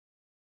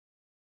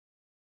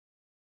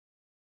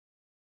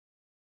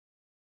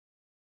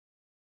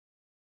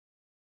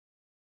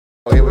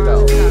Here we go.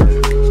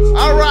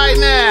 All right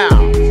now.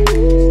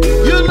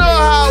 You know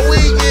how we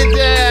get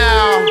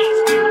down.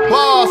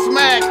 Boss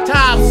Mac,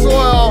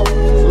 Topsoil,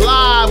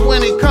 live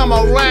when he come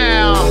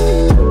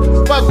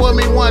around. Fuck with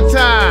me one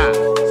time.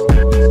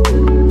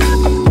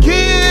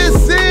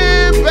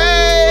 Kissing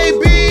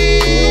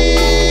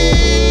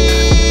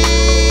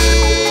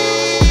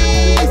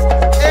babies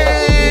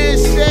and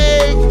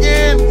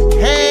shaking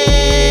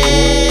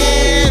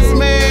hands,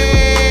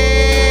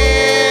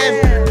 man.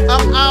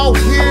 I'm out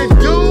here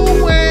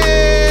doing,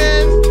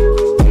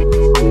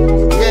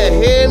 yeah,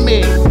 hear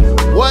me.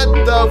 What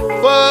the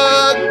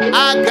fuck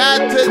I got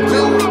to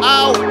do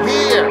out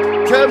here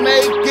to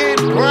make it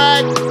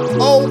crack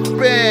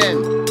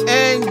open?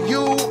 And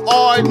you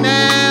are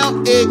now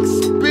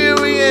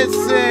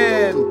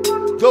experiencing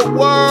the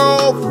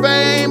world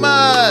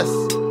famous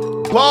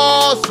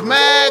Boss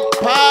Mac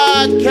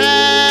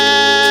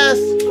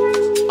Podcast.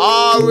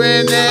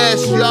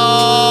 RNS,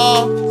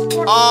 y'all.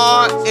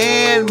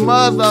 RN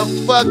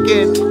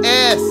motherfucking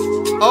S.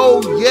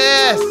 Oh,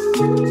 yes.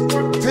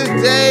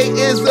 Today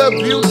is a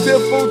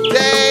beautiful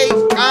day.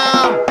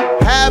 I'm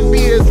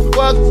happy as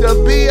fuck to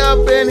be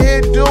up in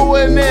here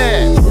doing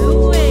this.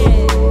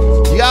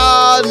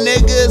 Y'all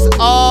niggas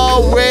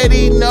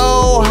already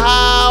know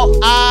how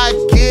I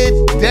get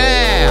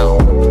down.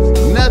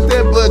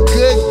 Nothing but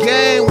good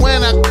game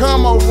when I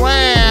come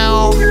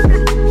around.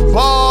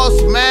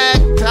 Boss Mac,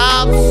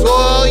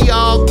 Topsoil,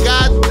 y'all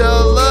got to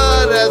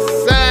love the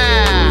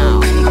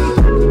sound.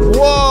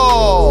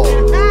 Whoa.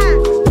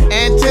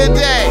 And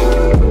today,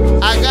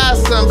 I got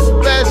some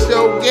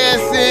special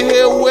guests in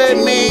here with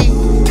me.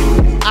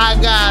 I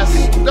got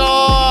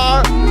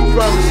Star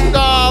from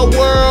Star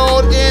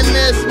World in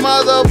this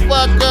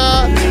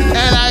motherfucker,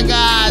 and I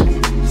got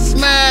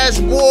Smash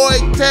Boy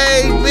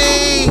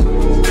KB.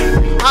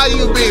 How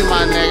you be,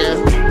 my nigga?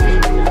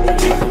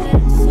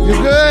 You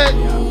good?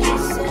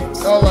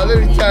 Hold on, let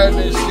me turn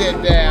this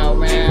shit down,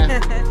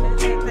 man.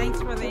 Thanks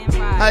for the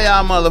invite. How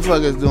y'all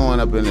motherfuckers doing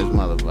up in this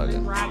motherfucker?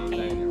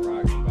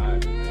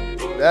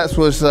 That's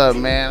what's up,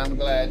 man. I'm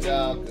glad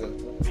y'all could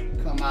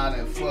come out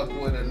and fuck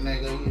with a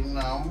nigga, you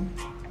know.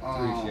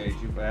 Appreciate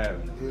you for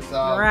having us. It's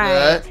all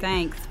Right. good.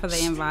 Thanks for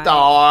the invite.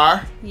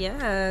 Star.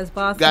 Yes,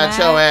 Boss Got Mac.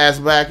 your ass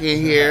back in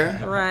here.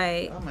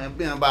 Right. I mean, it's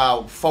been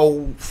about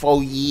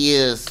four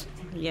years.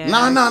 Yeah.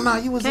 No.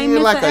 You was Can't in here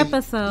miss like an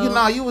episode.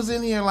 you was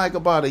in here like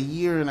about a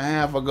year and a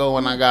half ago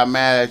when I got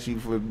mad at you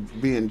for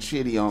being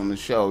shitty on the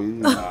show.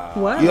 You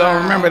What?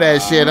 don't remember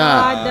that shit,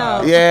 huh? I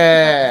don't.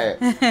 Yeah.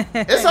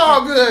 It's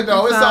all good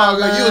though. It's all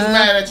good. You was love.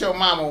 mad at your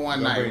mama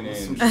one night. With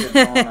some shit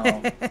going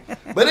on.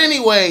 But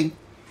anyway,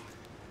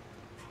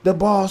 the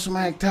Boss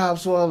Mac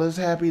Topsoil is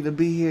happy to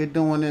be here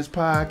doing this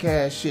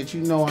podcast shit.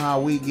 You know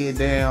how we get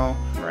down.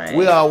 Right.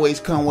 We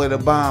always come with a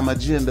bomb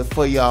agenda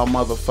for y'all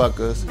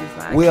motherfuckers.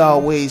 Exactly. We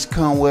always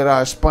come with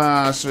our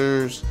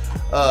sponsors,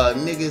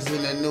 niggas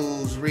in the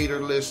news,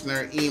 reader,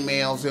 listener,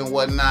 emails and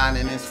whatnot,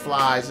 and it's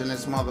flies in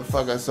this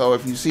motherfucker. So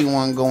if you see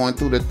one going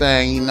through the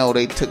thing, you know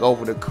they took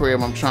over the crib.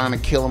 I'm trying to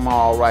kill them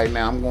all right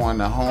now. I'm going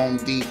to Home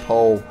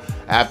Depot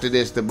after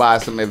this to buy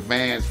some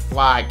advanced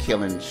fly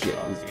killing shit.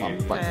 This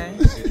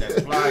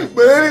motherfucker.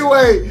 But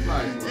anyway,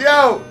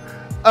 yo,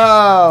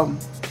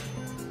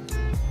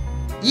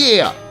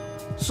 yeah.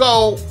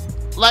 So,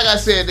 like I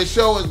said, the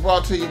show is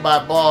brought to you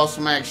by Boss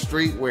Mac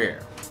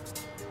Streetwear.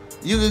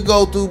 You can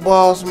go through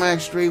Boss Mac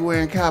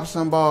Streetwear and cop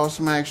some Boss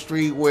Mac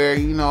Streetwear.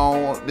 You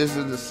know, this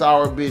is the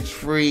sour bitch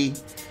free.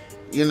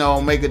 You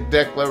know, make a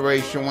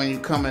declaration when you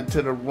come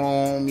into the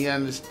room. You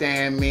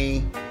understand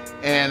me?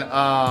 And,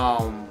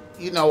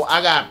 you know,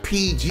 I got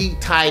PG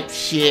type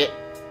shit.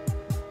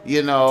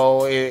 You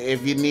know,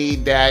 if you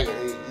need that,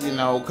 you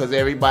know, because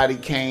everybody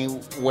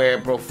can't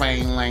wear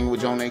profane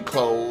language on their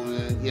clothes.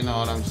 You know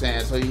what I'm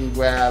saying? So you can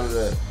grab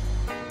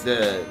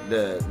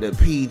the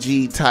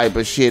PG type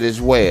of shit as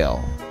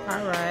well.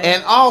 All right.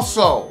 And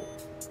also,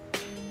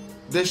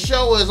 the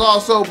show is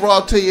also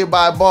brought to you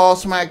by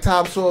Boss Mac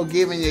Topsoil,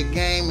 giving you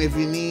game if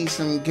you need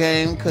some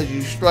game because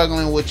you're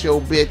struggling with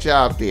your bitch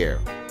out there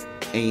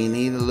and you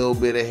need a little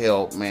bit of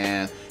help,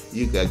 man.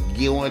 You can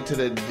go into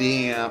the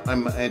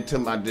DM, into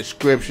my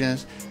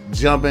descriptions,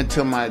 jump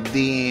into my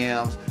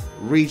DMs,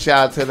 reach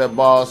out to the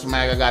Boss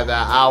Mac. I got the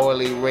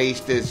hourly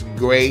rate that's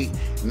great.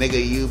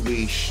 Nigga, you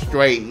be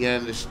straight, you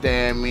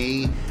understand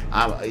me?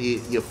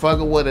 You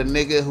fucking with a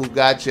nigga who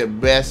got your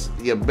best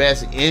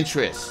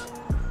interest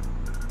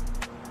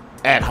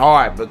at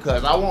heart,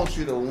 because I want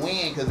you to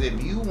win, because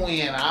if you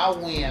win, I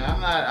win.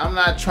 I'm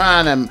not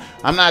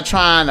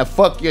trying to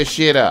fuck your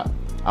shit up.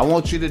 I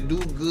want you to do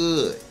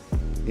good.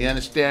 You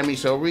understand me?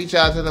 So reach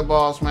out to the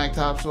Boss Mac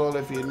Topsoil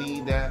if you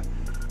need that,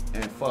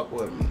 and fuck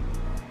with me.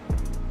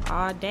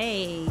 All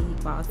day,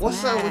 Boss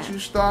What's Mac. up with you,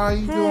 Star?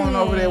 You Hey. doing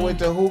over there with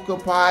the hookah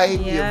pipe?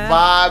 Yeah, You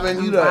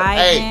vibing? I'm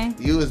Hey,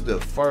 vibing. you was the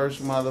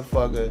first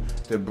motherfucker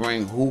to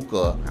bring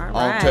hookah All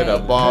onto the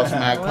right. Boss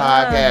Mac Whoa.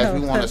 podcast.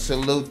 We want to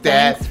salute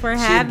that. Thanks for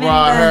She having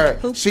brought the her.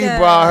 hookah. She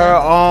brought her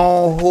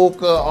own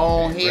hookah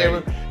on here.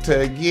 Ready.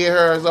 to get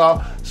hers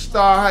off.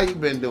 Star, how you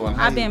been doing?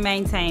 I've been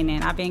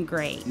maintaining. I've been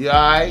great. You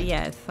alright?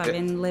 Yes, I've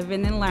been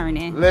living and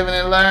learning. Living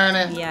and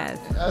learning? Yes.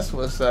 That's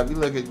what's up. You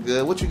looking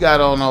good. What you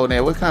got on over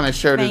there? What kind of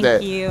shirt is that?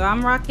 Thank you.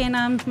 I'm rocking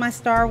my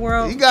Star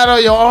World. You got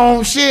on your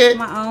own shit?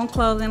 My own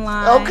clothing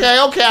line. Okay.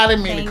 I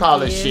didn't mean to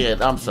call it you.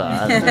 shit. I'm sorry.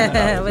 I didn't mean to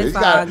call it It's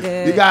shit. all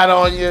good. You got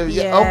on your...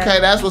 Yeah, okay,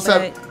 that's what's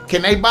up. but-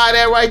 Can they buy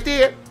that right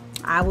there?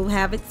 I will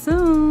have it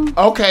soon.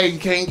 Okay, you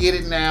can't get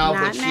it now,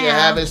 Not but you'll now.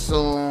 have it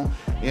soon.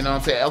 You know what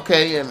I'm saying?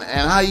 Okay, and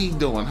how you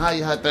doing? How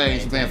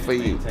things been for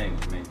you?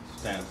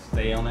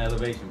 Stay on the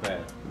elevation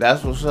path.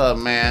 That's what's up,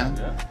 man.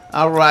 Yeah.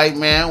 All right,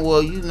 man.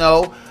 Well, you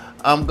know,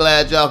 I'm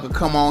glad y'all could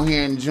come on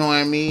here and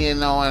join me, you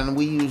know, and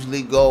we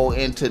usually go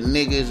into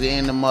niggas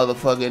in the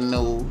motherfucking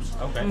news.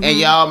 Okay. And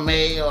y'all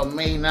may or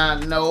may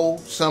not know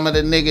some of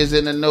the niggas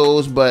in the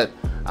news, but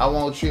I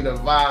want you to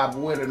vibe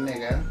with a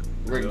nigga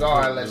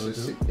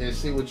regardless and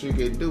see what you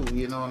can do.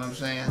 You know what I'm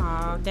saying?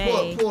 All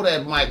day. Pull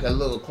that mic a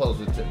little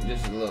closer to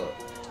just a little.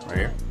 Right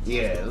here.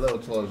 Yeah, a little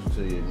closer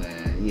to you,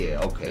 man.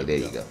 Yeah, okay, there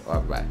you go.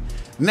 All right.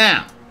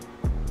 Now,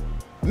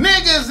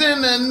 niggas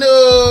in the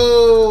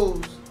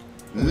news.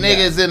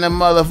 Niggas in the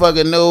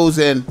motherfucking news,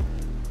 and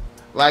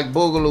like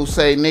Boogaloo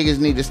say, niggas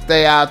need to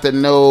stay out the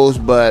news,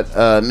 but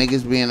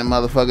niggas be in the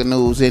motherfucking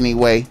news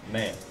anyway.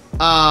 Man.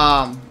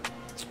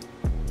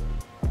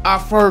 Our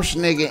first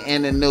nigga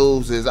in the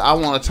news is I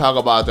want to talk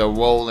about the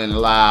Rolling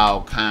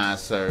Loud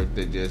concert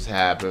that just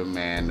happened,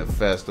 man. The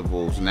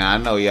festivals. Now I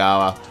know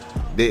y'all.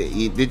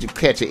 Did you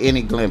catch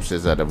any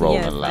glimpses of the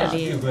Rolling Yes, I Loud? A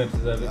few did.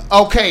 glimpses of it.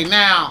 Okay,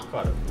 now,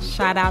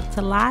 Shout out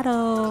to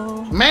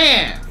Lotto.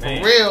 man, for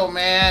real,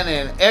 man.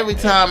 And every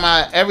time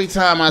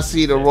I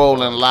see the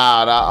Rolling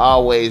Loud, I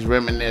always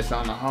reminisce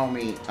on the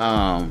homie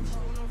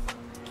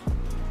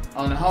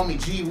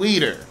G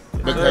Weeder.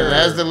 Because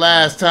that's the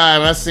last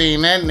time I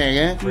seen that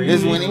nigga.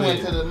 Is when he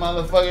went to the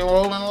motherfucking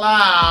Rolling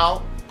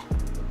Loud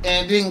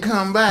and didn't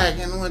come back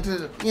and went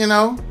to, you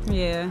know.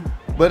 Yeah.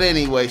 But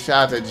anyway,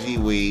 shout out to G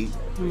Weed.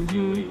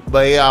 Mm-hmm.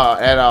 But y'all,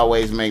 that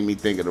always make me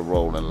think of the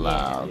Rolling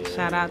Loud.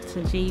 Shout out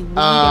to G.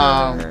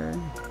 Weeder.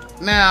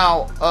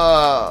 Now,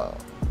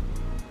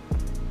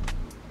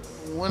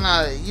 when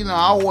I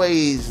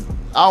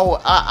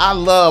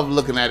love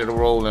looking at it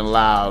Rolling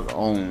Loud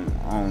on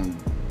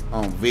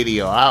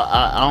video.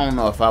 I don't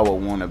know if I would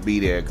want to be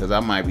there because I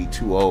might be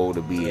too old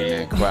to be in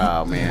that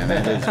crowd, man.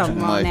 That's Come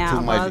too on now,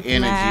 much energy,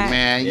 Matt.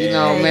 man. You Yeah.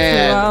 know, Way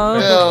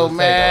man. too Yo, old.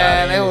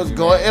 man, it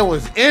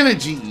was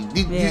energy.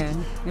 Yeah.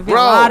 There'd be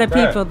Bro, a lot of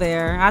bruh. people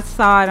there. I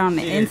saw it on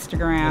the The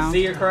Instagram.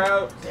 seer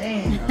crowd.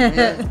 Damn,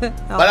 man.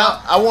 But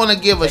I want to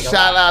give a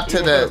shout out to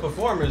Even for the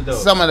performers though.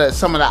 some of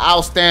the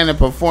outstanding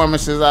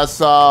performances I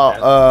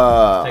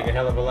saw. Take a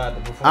hell of a lot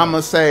to perform. I'm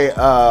gonna say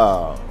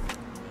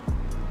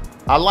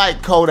I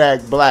like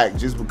Kodak Black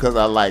just because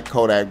I like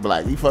Kodak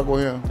Black. You fuck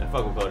with him? I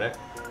fuck with Kodak.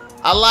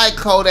 I like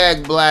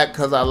Kodak Black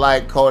because I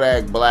like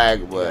Kodak Black,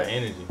 Got but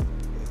energy.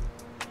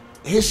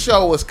 his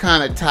show was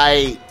kind of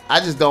tight. I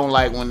just don't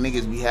like when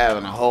niggas be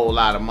having a whole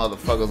lot of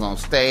motherfuckers on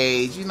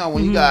stage. You know,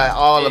 when you got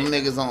all them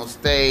niggas on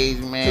stage,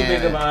 man. Too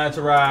big of an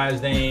entourage.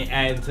 They ain't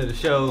adding to the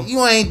show.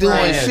 You ain't doing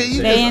Right. shit.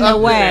 You They just in the up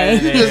way.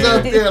 There, you just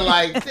up there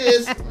like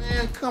this,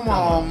 man. Come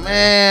on,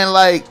 man.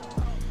 Like,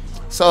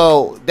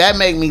 so that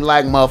make me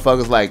like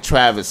motherfuckers like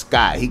Travis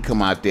Scott. He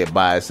come out there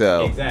by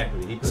himself.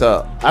 Exactly. He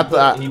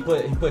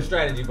put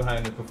strategy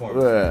behind the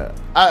performance.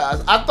 Yeah.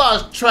 I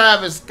thought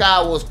Travis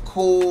Scott was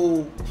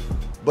cool,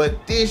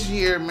 but this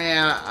year,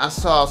 man, I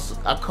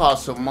caught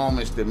some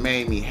moments that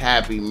made me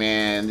happy,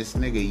 man. This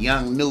nigga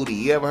Young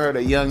Nudie. You ever heard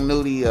of Young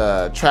Nudie?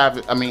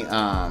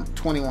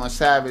 21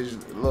 Savage,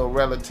 little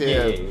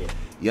relative. Yeah.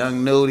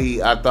 Young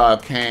Nudie, I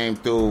thought came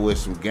through with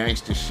some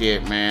gangster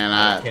shit, man.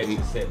 I didn't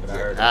catch the set, but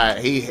I heard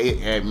it.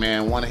 He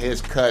man, one of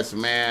his cuts,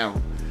 man,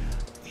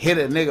 hit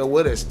a nigga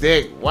with a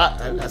stick. What?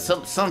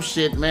 Some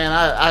shit,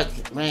 man.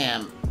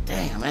 Man,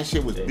 damn, that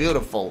shit was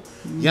beautiful.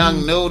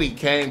 Young Nudie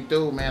came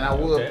through, man. I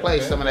would play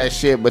some of that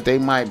shit, but they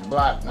might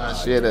block my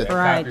shit. yeah.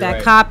 Right,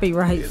 that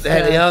copyright.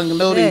 That stuff. Young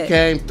Nudie Shit.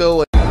 came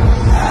through.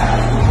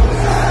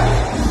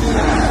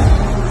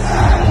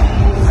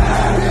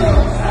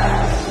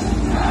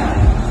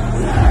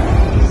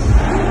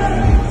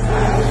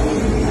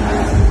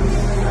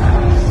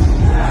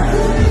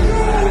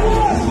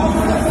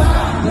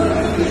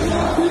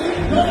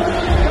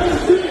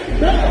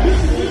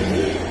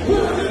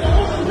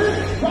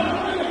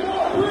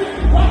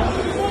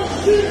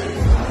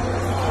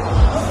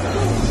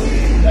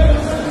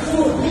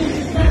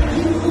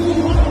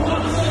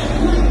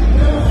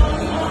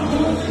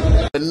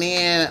 And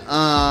then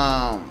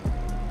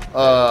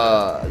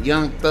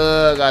Young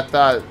Thug, I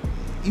thought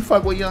you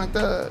fuck with Young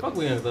Thug. Fuck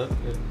with Young Thug.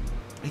 Yeah.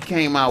 He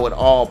came out with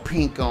all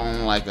pink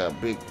on, like a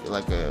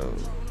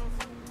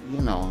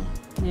you know,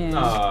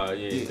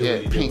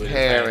 pink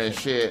hair and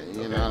shit.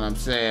 You know what I'm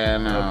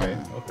saying? Okay.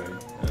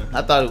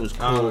 I thought it was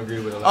I don't cool. agree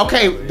with a lot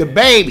Okay, of it, the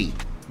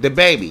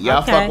baby.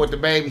 Y'all Okay. fuck with the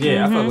baby?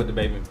 Yeah, I fuck with the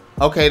baby.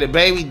 Okay, the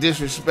baby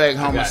disrespect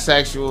got it.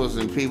 homosexuals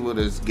and people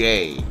that's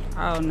gay.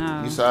 Oh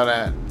no. You saw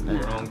that?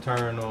 Wrong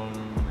turn on.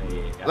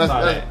 I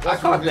saw that. I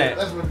caught that.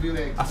 Let's review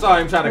that. I saw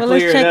him try to Well,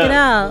 clear let's check it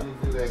up.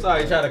 it out. Saw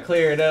him try to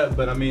clear it up,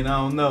 but I mean, I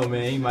don't know,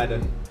 man. He might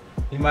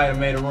have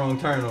made a wrong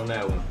turn on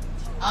that one.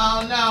 I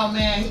don't know,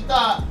 man.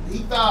 He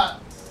thought.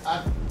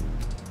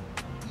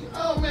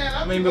 Man.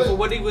 I mean, before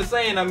what he was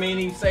saying, I mean,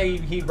 he say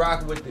he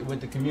rocked with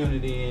the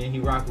community and he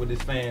rocked with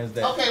his fans.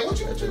 That okay, what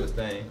you was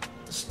thing.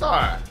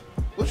 Star,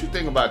 what you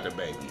think about the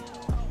baby?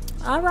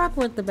 I rock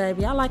with the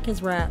baby. I like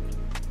his rap.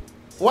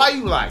 Why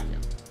you like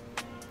him?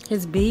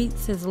 His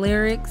beats, his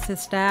lyrics,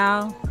 his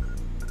style,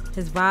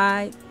 his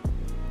vibe.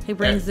 He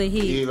brings the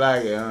heat. You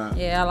like it, huh?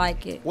 Yeah, I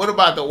like it. What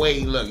about the way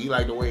he look? You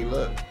like the way he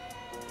look?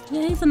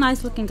 Yeah, he's a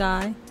nice looking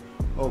guy.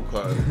 Okay.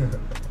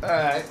 All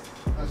right.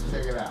 Let's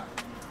check it out.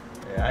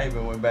 Yeah, I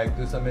even went back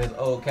through some of his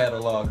old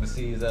catalog to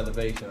see his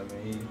elevation. I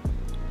mean, he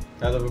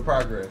hell of a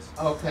progress.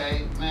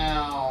 Okay,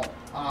 now,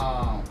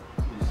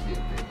 let me see if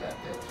they got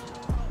that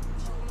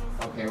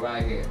shit. Okay,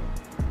 right here.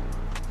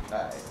 All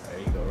right. There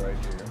you go, right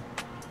here.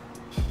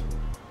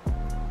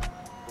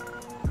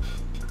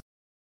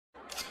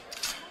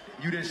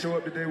 You didn't show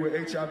up today with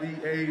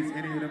HIV, AIDS,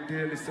 any of them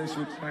deadly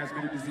sexually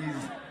transmitted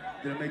diseases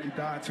that'll make you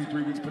die in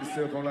 2-3 weeks. Put a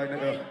cell phone light in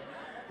the air.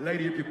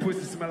 Lady, if your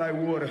pussy smell like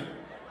water,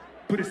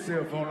 put a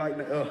cell phone light in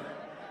the air.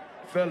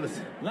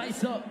 Fellas,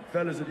 lights up.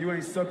 Fellas, if you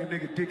ain't sucking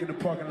nigga dick in the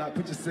parking lot,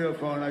 put your cell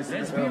phone lights in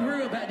Let's the be air.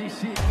 real about this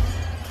shit.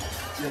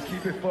 Yeah,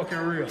 keep it fucking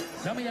real.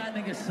 Some of y'all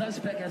niggas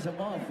suspect as a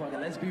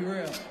motherfucker. Let's be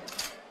real.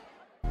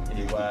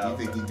 Wow. You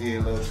think he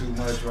did a little too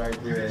much right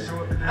there?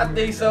 I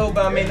think so,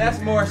 but I mean, that's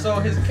more so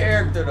his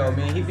character, though. I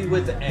mean, he be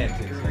with the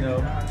antics, you know.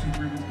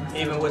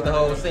 Even with the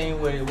whole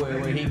scene where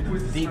he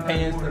deep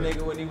pants the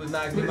nigga when he was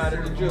knocking him out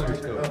of the jewelry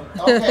store.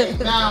 Okay,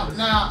 now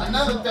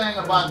another thing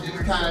about these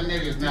kind of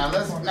niggas.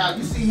 Now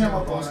you see him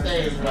up on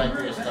stage right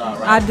there, Star,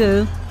 right? I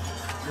do.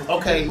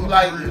 Okay, you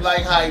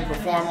like how he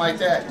perform like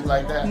that? You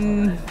like that?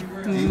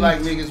 Do you like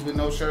niggas with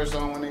no shirts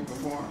on when they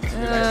perform?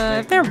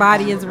 If their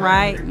body is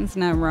right, there's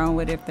nothing wrong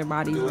with it if their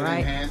body's Do it right.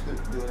 enhance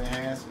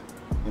it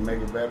and make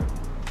it better.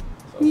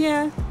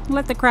 Yeah,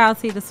 let the crowd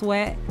see the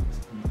sweat.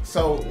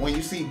 So when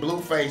you see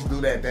Blueface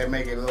do that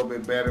make it a little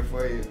bit better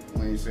for you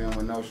when you see him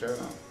with no shirt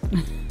on.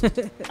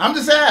 I'm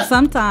just asking.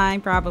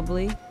 Sometime,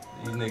 probably.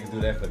 These niggas do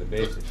that for the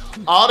bitches.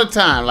 All the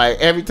time, like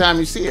every time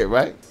you see it,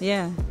 right?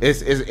 Yeah,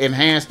 It's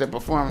enhanced the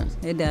performance.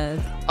 it does.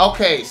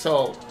 Okay,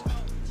 so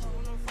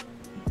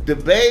the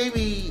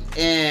baby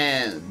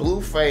and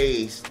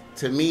Blueface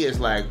to me is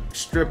like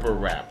stripper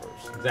rappers.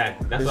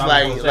 Exactly. That's It's what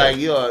I was like gonna say.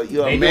 you're They a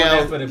doing that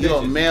male for the you're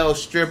a bitches. male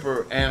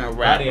stripper and a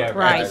rapper. Yeah, at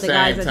Right, the the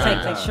guys same that time.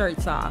 take their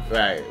shirts off.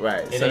 Right. It So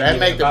ain't that even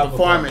make the about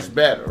performance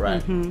better,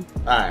 right? All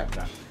right.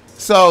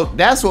 So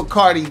that's what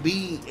Cardi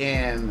B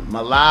and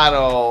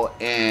Mulatto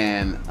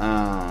and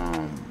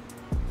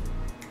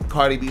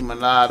Cardi B,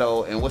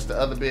 Mulatto, and what's the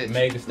other bitch?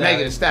 Megan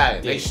Thee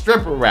Stallion. Yeah. They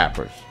stripper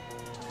rappers.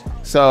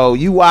 So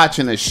you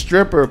watching a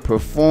stripper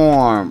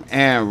perform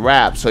and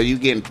rap, so you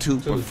getting two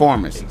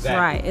performances.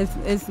 Exactly. Right,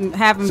 it's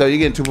having. So you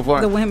getting two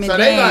performances. The women so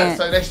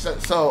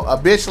dance. So a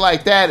bitch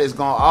like that is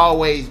gonna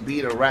always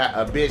be a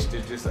bitch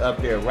that's just up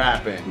there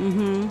rapping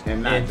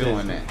and not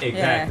doing that.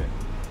 Exactly.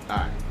 All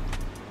right.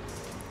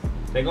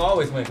 They gonna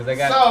always win because they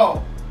got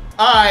So,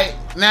 all right,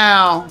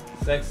 now,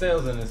 sex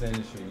sales in this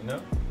industry, you know?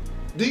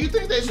 do you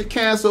think they should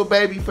cancel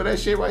Baby for that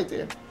shit right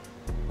there?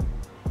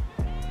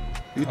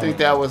 You think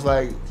that was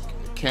like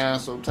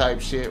cancel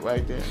type shit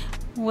right there?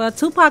 Well,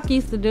 Tupac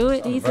used to do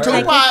it. He used to take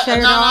his Tupac,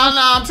 shirt no, off.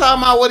 I'm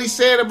talking about what he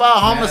said about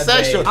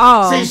homosexual.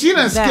 Oh, See, she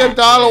done that. skipped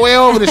all the way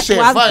over the shit.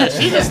 Well, Fuck it.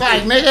 She just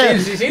like, nigga,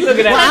 She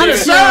looking at put the the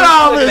nigga. shirt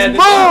off Looking is at the-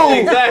 boom.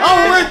 Exactly.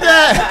 I'm with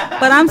that.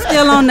 But I'm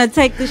still on the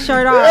take the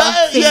shirt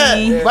off scene.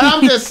 Yeah, but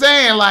I'm just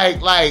saying, like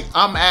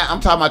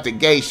I'm talking about the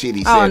gay shit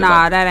he said. Oh, about-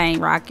 nah, that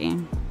ain't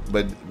rocking.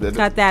 But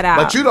Cut that out.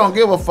 But you don't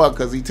give a fuck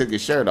because he took his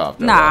shirt off.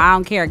 Though, Nah, right? I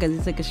don't care because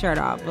he took his shirt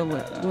off. But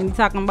when you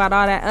talking about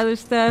all that other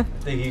stuff,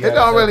 It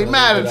don't really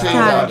matter to you.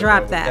 Time to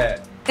drop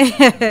that.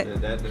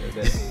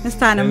 It's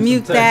time to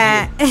mute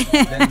that.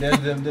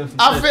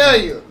 I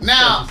feel you.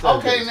 Now,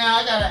 okay, now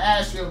I gotta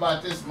ask you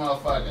about this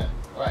motherfucker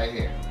right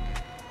here.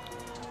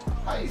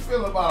 How you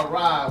feel about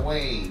Rod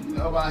Wave? You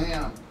know about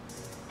him?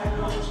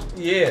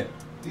 Yeah.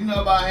 You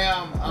know about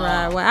him?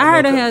 Right. Well, I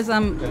heard of him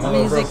some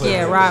music.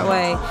 Yeah, right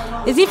way.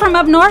 Is he from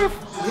up north?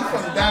 He's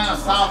from down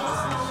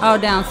south. Oh,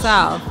 down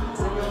south.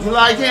 You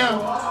like him?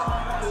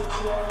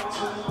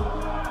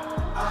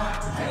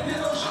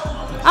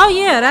 Oh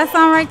yeah, that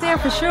song right there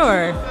for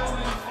sure.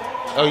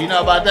 Oh, you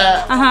know about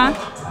that?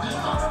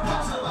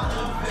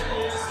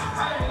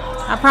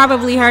 I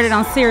probably heard it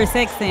on Sirius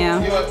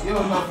XM. You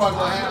don't know fuck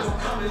with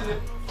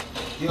him?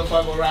 You don't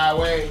fuck with Rod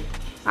Wave?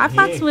 I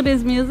fucks with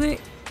his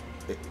music.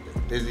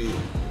 Is he?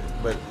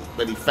 But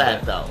he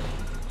fat though.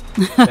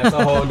 That's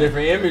a whole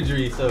different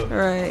imagery. So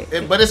Right.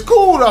 But it's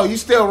cool though. You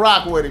still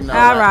rock with him though.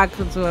 I right? rock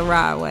with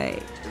Rod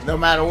Wave. No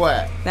matter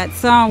what. That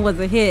song was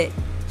a hit.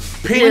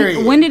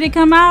 Period. When did it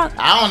come out?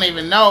 I don't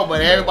even know,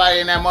 but everybody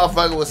in that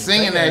motherfucker was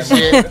singing that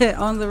shit.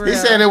 On the real. He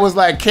said it was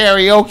like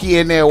karaoke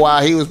in there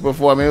while he was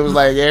performing. It was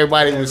like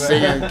everybody was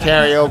singing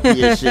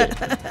karaoke and shit.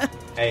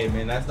 Hey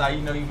man, that's how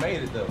you know you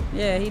made it though.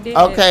 Yeah, he did.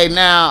 Okay,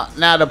 now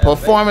the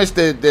performance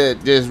that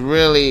just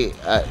really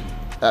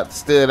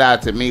stood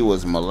out to me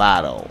was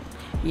Mulatto.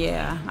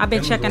 Yeah, I've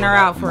been Them checking was her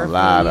out for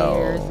Mulatto.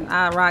 a few years.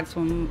 I rocks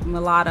with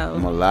Mulatto.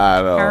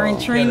 Mulatto. Her and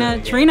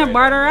Trina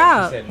brought her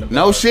out.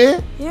 No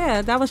shit.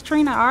 Yeah, that was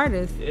Trina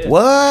artist. Yeah.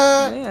 What?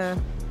 Yeah,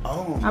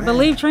 Oh, I man.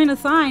 believe Trina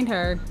signed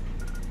her.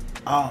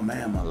 Oh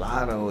man,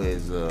 Mulatto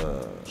is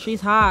She's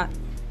hot.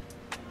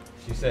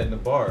 She said in the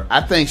bar.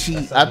 I think she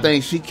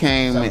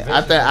came. something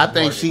I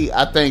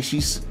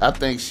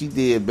think she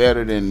did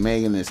better than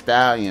Megan Thee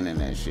Stallion and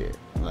that shit.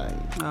 Like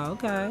Oh,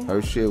 okay.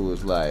 her shit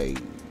was like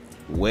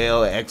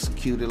well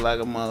executed like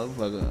a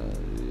motherfucker.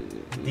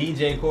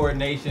 DJ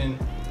coordination,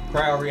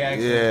 crowd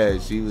reaction. Yeah,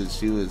 she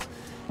was.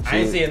 I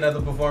ain't see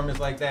another performance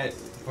like that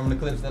from the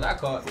clips that I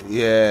caught.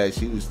 Yeah,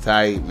 she was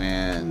tight,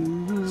 man.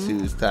 Mm-hmm. She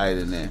was tight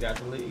in there. Got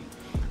the lead.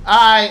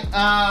 Alright,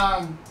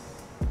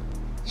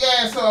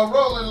 yeah, so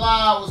Rolling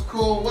Loud was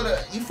cool.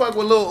 You fuck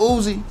with Lil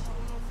Uzi?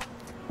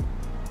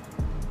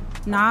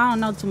 No, I don't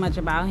know too much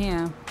about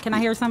him. Can I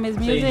hear some of his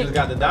So you music? just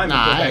got the diamond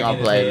Nah, put I ain't back gonna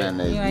in play his none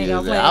head. of You his ain't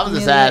gonna music. play I his was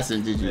just music?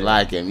 asking, did you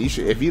like him? You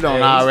should. If you don't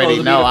Yeah, he's already supposed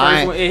to be know, the I first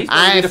ain't. one- he's supposed to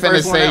I be ain't the finna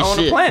first one say on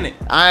the shit. planet.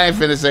 I ain't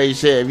finna say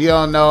shit. If you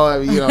don't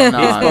know, you don't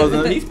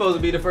know. He's supposed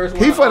to be the first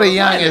one. He for on the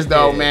planet. youngest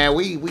though, Yeah. man.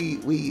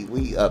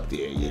 We up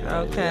there, you know.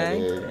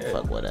 Okay. Yeah,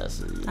 fuck with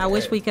us. I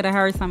wish we could have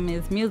heard some of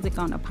his music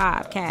on the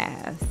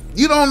podcast.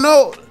 You don't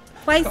know.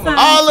 Play some.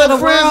 All so the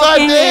friends world are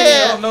can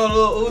dead. You don't know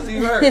Lil Uzi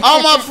Vert.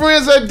 All my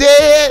friends are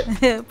dead.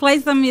 hear. Play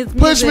some of his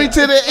music. Push me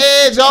to the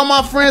edge. All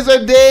my friends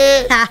are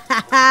dead.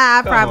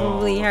 I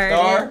probably heard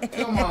Star. it.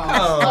 Come on,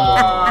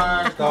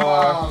 Star. Come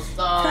on,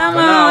 Star. Come But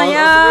on, no, that's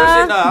y'all. real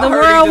shit. No, I The heard he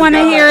world just want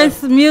to got hear that-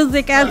 his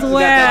music as He just got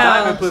that well.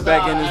 diamond put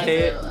back in his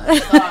head.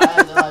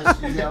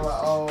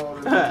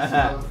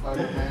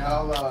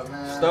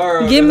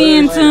 Star. Get me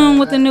in tune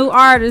with the new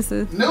artists.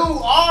 New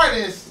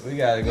artist. We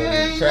gotta go Yeah,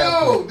 to the you trap.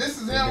 know. court. This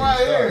is We him get right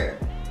started. here.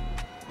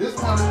 This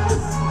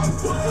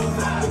one.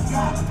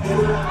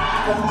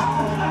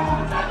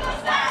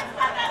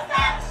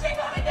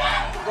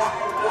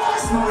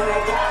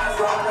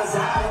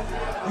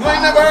 You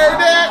ain't never heard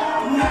that?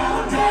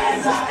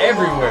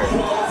 Everywhere.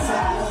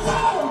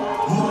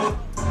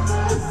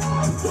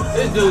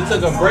 This dude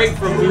took a break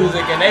from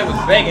music and they was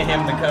begging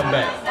him to come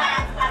back.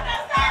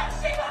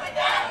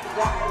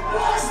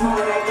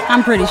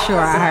 I'm pretty sure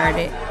I heard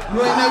it.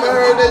 You ain't never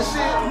heard that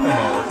shit? Come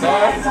on,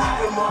 Star.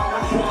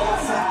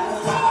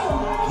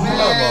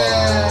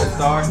 Man.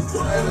 Star.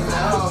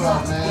 Hold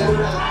on, man.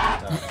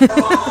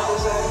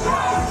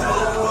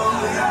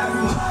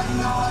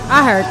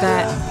 I heard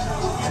that.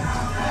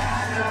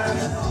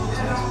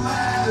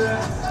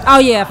 Oh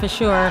yeah, for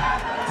sure.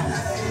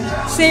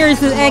 Sirius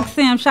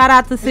XM. Shout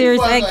out to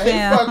Sirius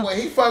XM.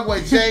 He fuck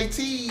with JT.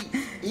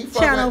 He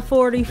fuck Channel with,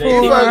 44.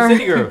 JT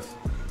City Girls.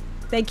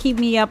 They keep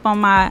me up on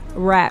my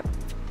rap.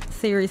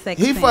 Sirius XM.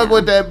 he fuck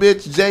with that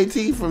bitch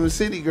JT from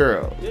City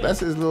Girl. That's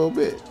his little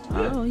bitch.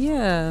 Oh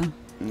yeah.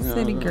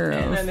 City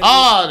Girls.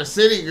 Oh, the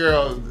City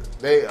Girls.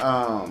 They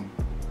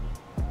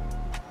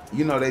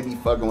you know they be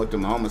fucking with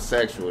them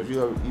homosexuals.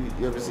 You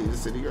ever see the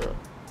City Girl?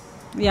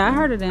 Yeah, I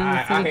heard of them.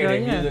 I City hear Girl, their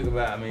yeah. music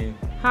about, I mean.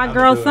 Hot I'm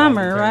Girl good,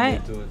 Summer, I'm right?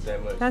 into it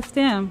that much. That's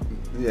them.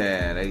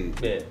 Yeah, they.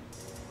 Yeah.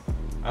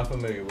 I'm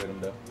familiar with them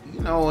though. You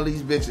know all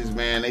these bitches,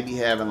 man. They be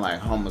having like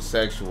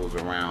homosexuals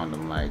around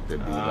them, like they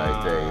be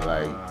like they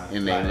like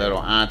in their like little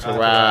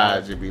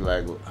entourage. It be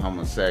like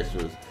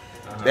homosexuals.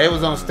 They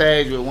was on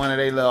stage with one of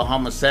their little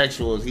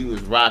homosexuals. He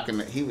was rocking.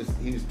 He was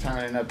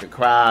turning up the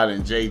crowd,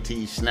 and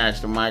JT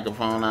snatched the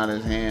microphone out of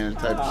his hands,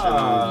 type of shit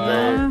on his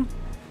Yeah. stage.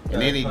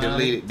 And then he That's funny.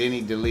 deleted. Then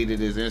he deleted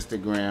his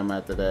Instagram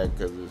after that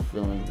because his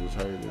feelings was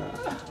hurt.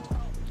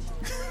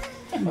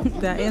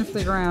 That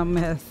Instagram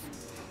mess.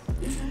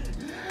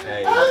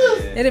 Hey,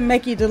 It didn't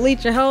make you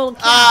delete your whole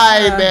account.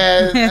 Alright,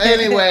 man.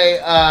 Anyway,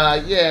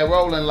 yeah,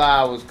 Rolling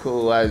Loud was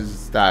cool. I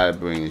just started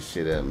bringing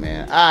shit up,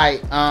 man.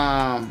 Alright,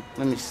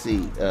 let me see.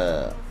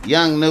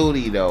 Young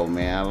Nudie, though,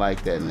 man. I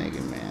like that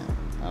nigga, man.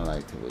 I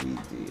liked what he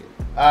did.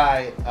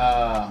 Alright,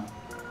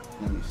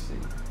 let me see.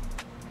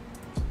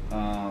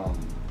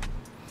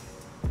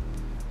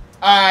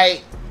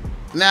 Alright,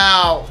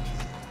 now,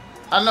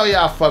 I know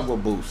y'all fuck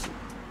with Boosie.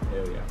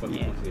 Hell yeah. Fuck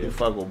Yeah. with You you.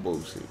 fuck with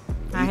Boosie.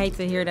 I hate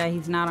to hear that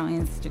he's not on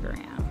Instagram.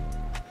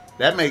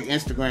 That make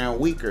Instagram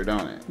weaker,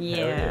 don't it?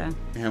 Yeah.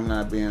 Him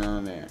not being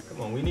on there.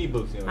 Come on, we need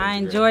Boosie on I Instagram.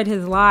 enjoyed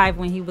his live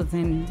when he was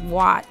in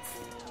Watts.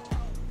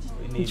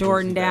 We need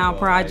Jordan Boosie back Down on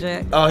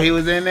Project. IG. Oh, he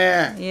was in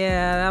there?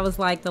 Yeah, that was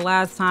like the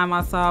last time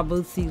I saw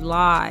Bootsy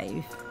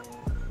live.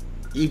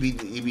 You be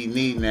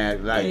needing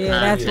that like Yeah,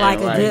 that's content, like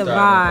a right? good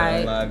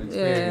Live vibe.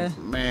 experience.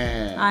 Yeah,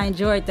 Man. I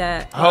enjoyed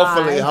that.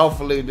 Hopefully, live.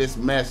 hopefully this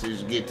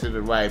message get to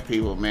the right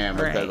people, man,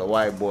 because Right. the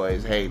white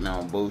boys hating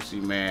on Boosie,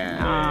 man.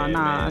 Oh, Yeah,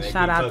 nah. man, they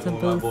Shout keep out to fucking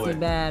with my Bootsy boy.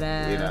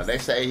 Badass. You know, they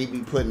say he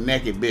be putting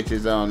naked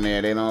bitches on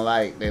there. They don't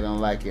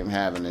like him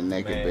having the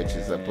naked Man,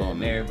 bitches up on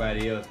and there.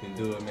 everybody else can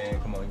do it, man.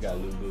 Come on, you gotta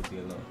leave Boosie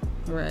alone.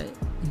 Right.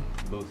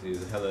 Boosie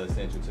is hella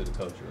essential to the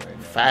culture right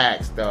now.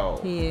 Facts though.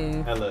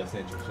 Yeah. Hella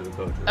essential to the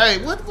culture.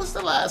 Hey, what's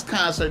the last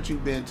concert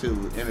you've been to?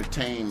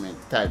 Entertainment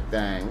type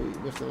thing.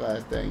 What's the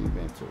last thing you've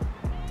been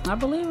to? I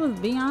believe it was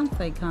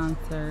Beyonce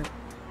concert.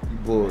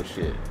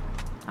 Bullshit.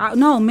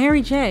 No,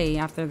 Mary J.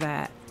 After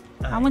that,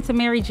 I went to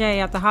Mary J.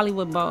 at the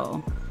Hollywood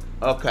Bowl.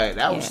 Okay,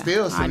 that was Yeah,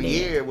 still I some did.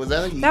 year. Was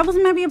that a year? That was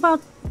maybe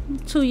about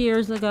 2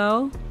 years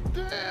ago.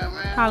 Damn,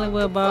 man.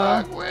 Hollywood Bowl.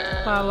 Fuck,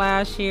 man. About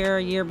last year,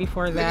 a year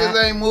before Niggas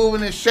that. ain't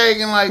moving and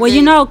shaking like Well, they-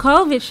 you know,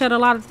 COVID shut a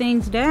lot of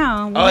things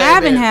down. We Oh, yeah,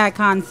 haven't man. had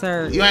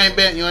concerts. You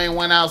ain't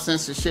went out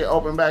since the shit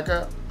opened back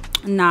up?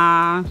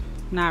 Nah,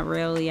 not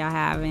really. I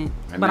haven't.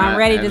 And But not- I'm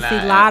ready and to see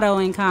not- Lotto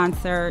in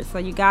concert. So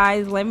you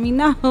guys let me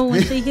know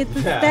when she hits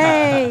the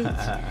stage.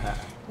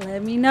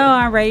 Let me know.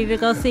 I'm ready to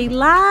go see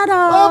Lotto.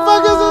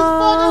 Motherfuckers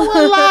is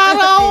fucking with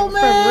Lotto,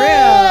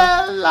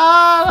 man. For real.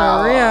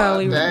 Lotto. For real.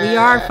 We Damn.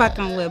 are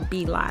fucking with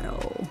B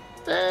Lotto.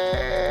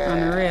 Damn.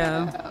 On the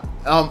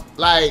real.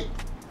 Like,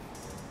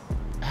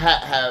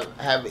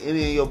 have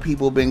any of your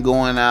people been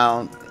going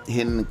out,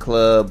 hitting the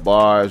club,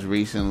 bars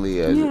recently?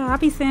 Yeah, I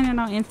be seeing it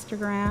on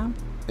Instagram.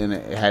 And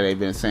have they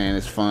been saying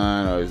it's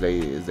fun, or is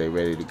they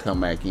ready to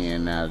come back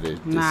in now that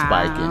it's Nah,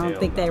 spiking? I don't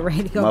think they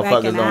ready to go Motherfuckers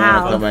back in the don't wanna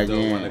house. come back Don't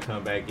in. want to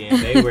come back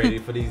in. They ready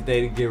for these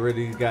days to get rid of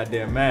these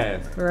goddamn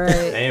masks. Right.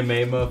 They ain't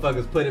made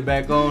motherfuckers put it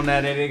back on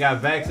now that they got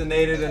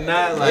vaccinated or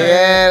not. Like,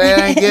 Yeah,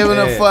 they ain't giving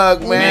a Yeah. fuck,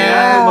 man, man.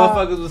 I know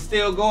motherfuckers was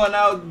still going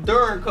out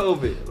during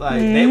COVID. Like,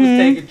 they was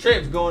taking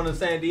trips going to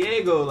San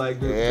Diego,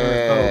 like, during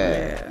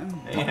COVID.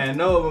 They ain't had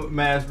no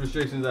mask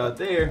restrictions out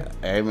there.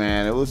 Hey,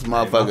 man, it was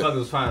Motherfuckers motherfuckers.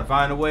 was trying to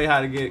find a way how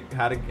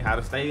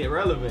to stay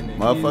relevant.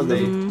 And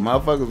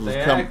Motherfuckers stay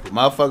active.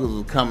 motherfuckers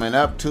was coming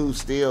up too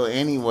still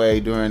anyway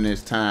during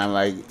this time,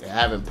 like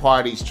having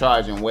parties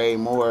charging way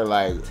more,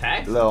 like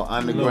Tax? little Little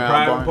underground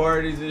private bar-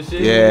 parties and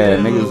shit. Yeah,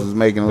 niggas little was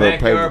making a little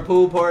backyard paper.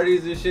 pool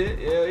parties and shit.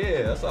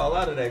 Yeah, I saw a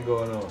lot of that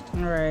going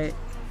on. Right.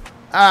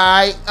 All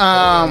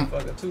right,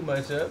 Fucking too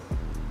much up.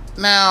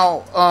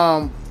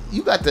 now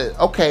you got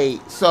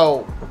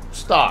so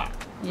start.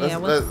 Yeah,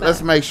 what's Let's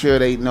up? make sure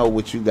they know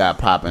what you got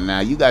popping now.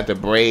 You got the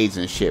braids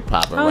and shit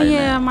popping Oh right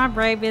yeah, now. my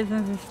braid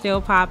business is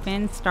still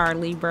popping.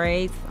 Starly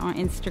Braids on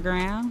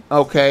Instagram.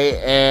 Okay,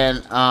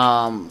 and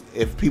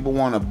if people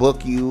want to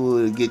book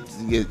you,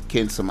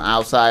 can some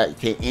outside?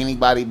 Can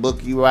anybody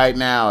book you right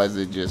now? Is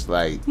it just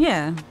like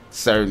Yeah,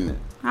 certain?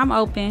 I'm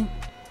open.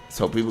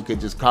 So people could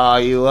just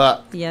call you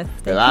up. Yes,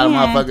 A they lot of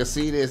can. motherfuckers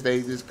see this,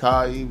 they just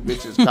call you.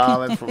 Bitches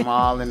calling from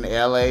all in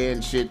LA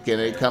and shit. Can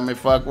they come and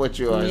fuck with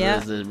you, or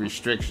Yep. is there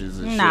restrictions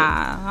and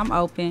Nah, I'm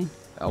open. shit?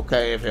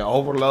 Okay, if it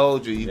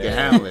overloads you, you can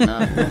handle it.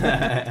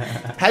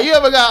 Huh? Have you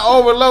ever got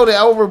overloaded,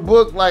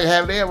 overbooked? Like,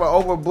 have they ever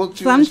overbooked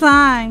you?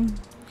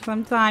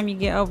 Sometime you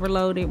get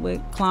overloaded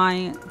with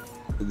clients.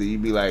 You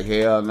be like,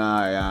 hell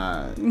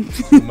nah,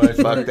 Too much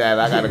fuck that.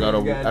 I gotta go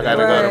to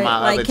my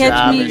Like other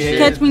job and shit.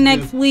 catch me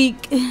next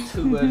week.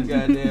 Too much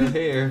goddamn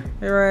hair.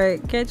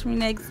 Right, catch me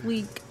next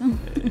week.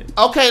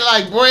 Okay,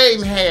 like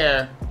braiding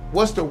hair.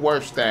 What's the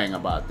worst thing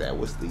about that?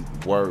 What's the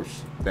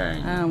worst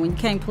thing? When you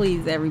can't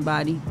please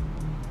everybody.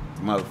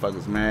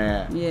 Motherfuckers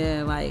mad.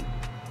 Yeah, like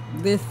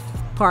this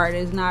part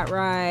is not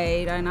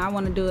right, and I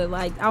want to do it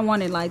like I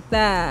want it like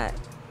that.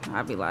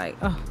 I'd be like,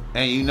 oh,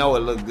 And you know it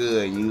look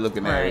good. And you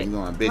looking at it and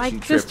going, bitch, like you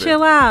tripping. just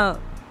chill out.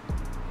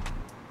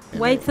 And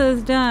Wait then- till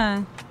it's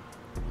done.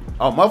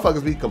 Oh,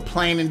 motherfuckers be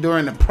complaining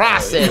during the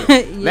process.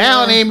 Yeah.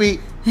 Now they be.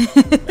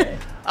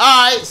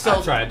 All right, so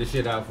I tried this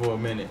shit out for a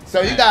minute.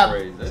 So you got-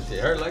 Braids. That shit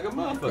hurt like a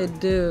motherfucker. It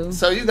do.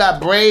 so you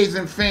got braids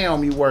and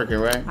film. You working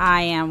right?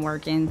 I am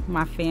working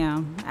my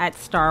film at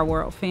Star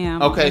World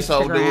Film. Okay, on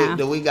so Instagram.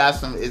 do we got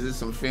some? Is it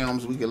some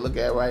films we can look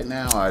at right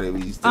now, or are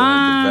we still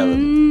in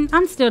development?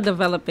 I'm still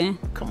developing.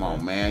 Come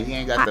on, man. You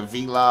ain't got the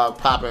vlog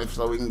popping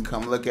so we can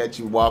come look at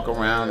you walk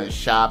around and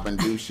shop and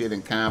do shit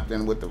in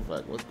Compton. What the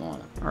fuck? What's going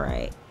on? All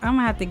right, I'm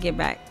gonna have to get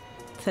back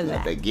to You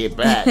have to that. get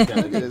back. Look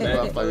at this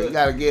motherfucker. You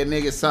gotta give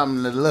niggas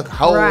something to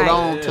hold Right.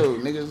 on to.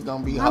 Niggas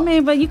gonna be. I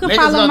mean, but you can niggas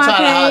follow gonna my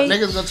try page.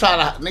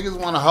 niggas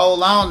want to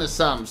hold on to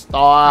something.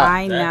 Star.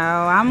 I know.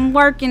 I'm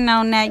working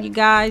on that, you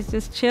guys.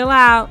 Just chill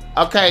out.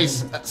 Okay,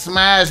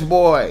 Smash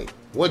Boy.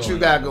 What you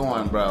got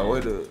going, bro?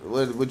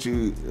 What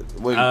you?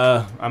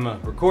 I'm a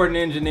recording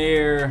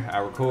engineer. I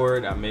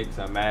record, I mix,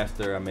 I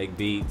master, I make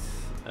beats.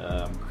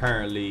 I'm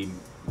currently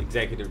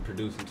executive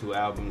producing 2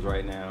 albums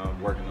right now.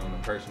 I'm working on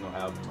a personal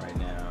album right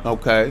now.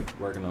 Okay.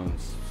 Working on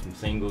some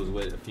singles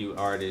with a few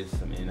artists.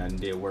 I mean, I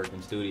did work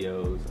in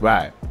studios.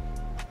 Right.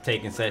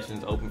 Taking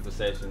sessions, open for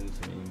sessions.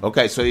 I mean,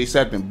 Okay, so you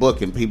accepting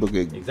booking people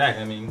could.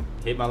 exactly. I mean,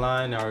 hit my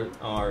line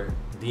or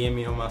DM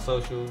me on my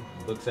social,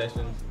 book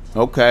sessions.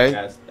 Okay.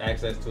 Got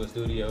access to a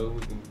studio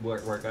we can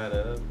work out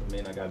of. I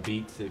mean, I got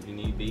beats if you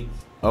need beats.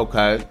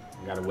 Okay.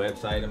 I got a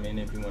website. I mean,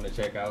 if you want to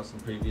check out some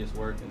previous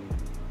work. And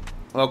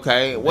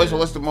Okay.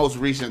 What's the most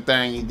recent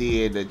thing you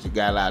did that you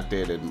got out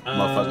there that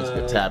motherfuckers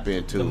could tap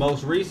into? The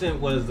most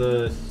recent was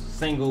the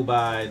single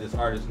by this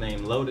artist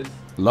named Lotus.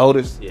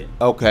 Lotus. Yeah.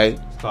 Okay.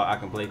 It's called I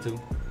Can Play Too.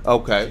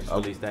 Okay. Just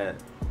released that.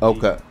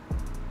 Okay.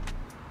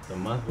 the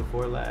month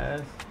before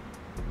last.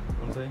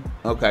 I'm saying.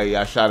 Okay,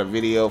 y'all shot a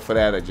video for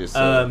that or just?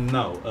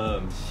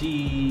 No.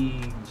 She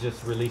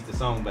just released a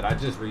song, but I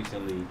just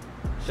recently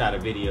shot a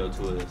video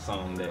to a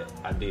song that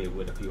I did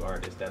with a few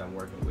artists that I'm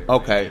working with.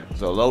 Okay, right now.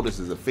 so Lotus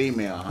is a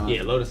female, huh?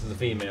 Yeah, Lotus is a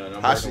female, and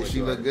I'm How working with she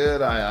two look artists.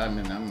 good?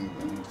 I'm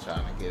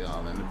trying to get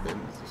all in the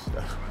business and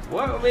stuff.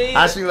 Well, I mean,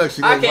 How she look?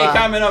 She I look can't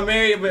fine. comment on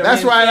Mary, but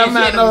That's I mean, right, I'm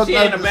not no- she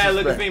ain't no a bad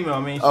looking disrespect. female.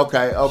 I mean,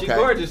 Okay. she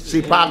gorgeous. She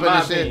in popping my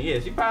and shit. opinion. Yeah,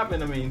 she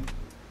popping. I mean,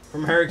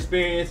 from her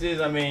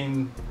experiences, I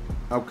mean,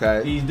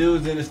 Okay. these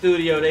dudes in the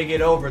studio, they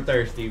get over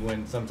thirsty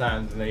when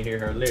sometimes they hear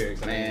her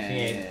lyrics. I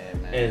mean,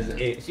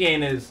 Man. she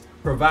ain't as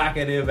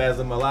provocative as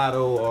a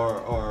Mulatto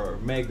or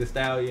Meg Thee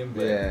Stallion,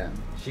 but Yeah.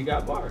 she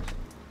got bars.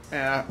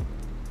 Yeah.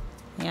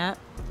 Yep.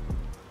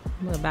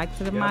 We're back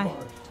to the She got mic.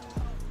 bars.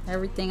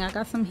 Everything. I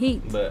got some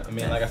heat. But I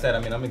mean, like I said,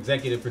 I'm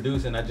executive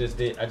producing. I just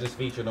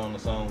featured on the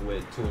song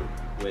with two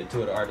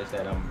of the artists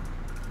that I'm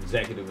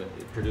executive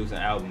producing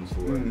albums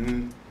for.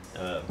 Mm-hmm.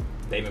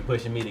 They've been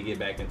pushing me to get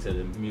back into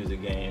the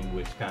music game,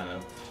 which kind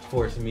of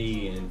forced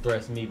me and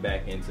thrust me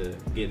back into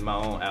getting my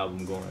own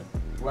album going.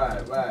 Right.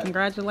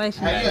 Congratulations.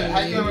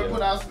 Have you ever Yeah.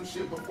 put out some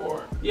shit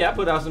before? Yeah, I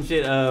put out some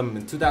shit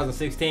in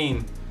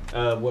 2016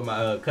 with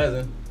my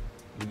cousin.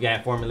 We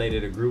got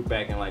formulated a group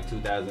back in like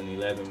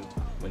 2011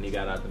 when he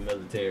got out the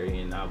military,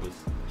 and I was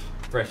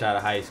fresh out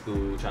of high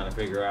school trying to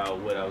figure out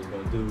what I was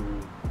gonna do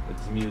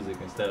with the music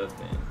and stuff.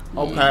 And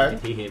Okay.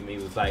 he hit me,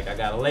 was like, I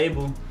got a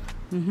label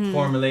Mm-hmm.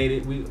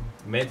 formulated. We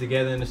met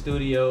together in the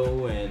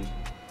studio, and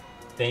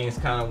things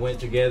kind of went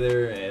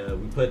together,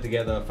 and we put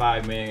together a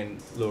 5-man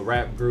little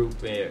rap group.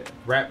 And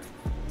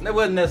it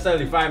wasn't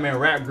necessarily a 5-man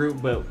rap group,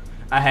 but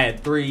I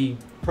had 3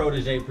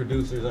 protege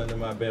producers under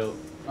my belt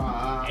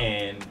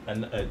and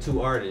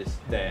 2 artists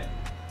that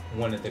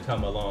wanted to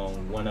come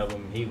along. One of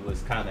them, he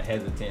was kind of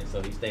hesitant,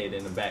 so he stayed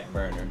in the back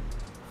burner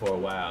for a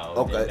while.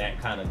 Okay. And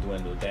that kind of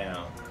dwindled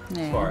down as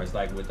Yeah. far as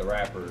like with the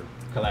rapper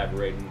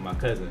collaborating with my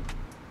cousin.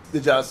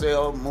 Did y'all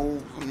sell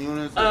move some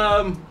units?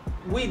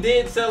 We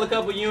did sell a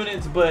couple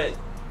units, but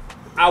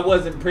I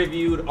wasn't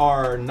previewed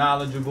or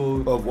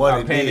knowledgeable Of what or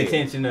it paying did.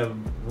 attention of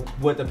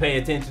what to pay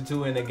attention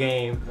to in the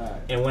game. Right.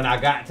 And when I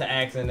got to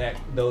asking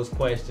those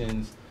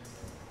questions,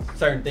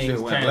 certain things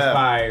Shit went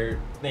transpired.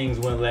 Things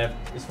went left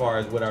as far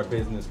as with our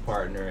business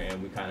partner,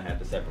 and we kind of had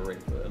to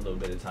separate for a little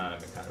bit of time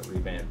and kind of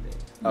revamp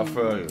things. I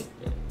feel you.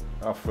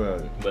 Yeah. I feel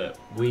you. But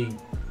we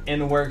in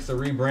the works of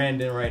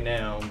rebranding right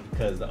now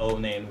because the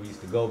old name we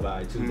used to go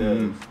by, Two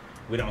Mhm. Dubs,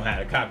 we don't have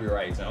the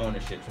copyrights and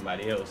ownership.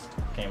 Somebody else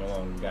came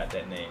along and got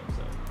that name.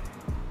 So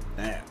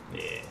Damn.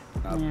 yeah,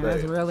 I Yeah, bet.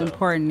 that's real So,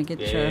 important to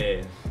get your.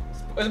 yeah.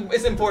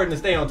 It's important to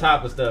stay on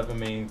top of stuff. I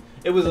mean,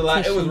 it was a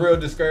lot. It was real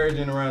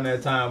discouraging around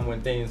that time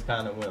when things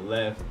kind of went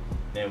left,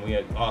 and we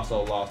had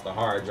also lost a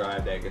hard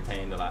drive that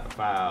contained a lot of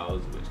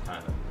files, which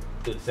kind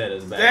of set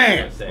us back for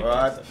Damn. a second. Bro,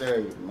 I So, tell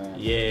you, man.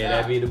 yeah,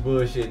 that be the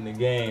bullshit in the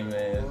game,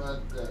 man.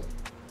 What the-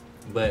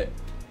 But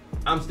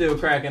I'm still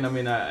cracking. I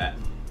mean, I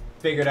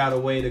figured out a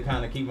way to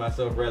kind of keep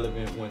myself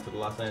relevant. Went to the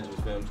Los Angeles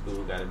Film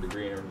School, got a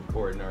degree in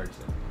recording arts,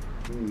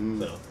 Mhm.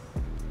 so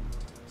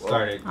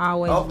started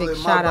Always Hopefully,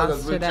 big shout outs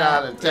motherfuckers to reach that.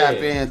 out and tap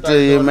Yeah, into start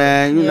you, doing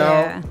man. You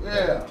Yeah. know?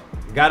 Yeah.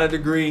 got a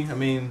degree. I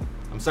mean,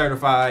 I'm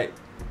certified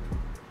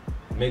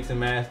mix and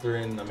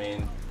mastering. I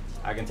mean,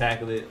 I can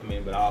tackle it. I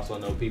mean, but I also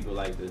know people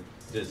like to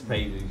just pay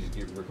you to just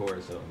get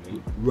record. So I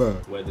mean,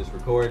 Right. whether it's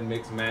recording,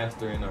 mix,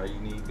 mastering, or you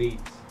need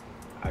beats,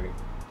 I can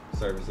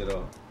service it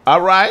all.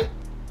 All right.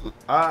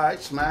 All right,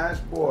 Smash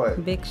Boy.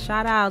 Big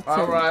shout out to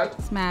All right.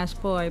 Smash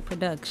Boy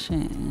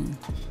Production.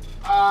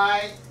 All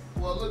right.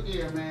 Well, look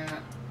here, man.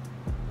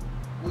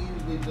 We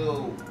usually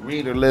do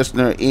reader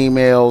listener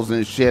emails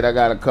and shit. I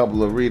got a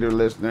couple of reader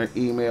listener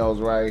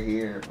emails right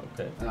here.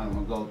 Okay. And I'm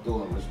gonna go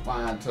through and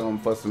respond to them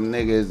for some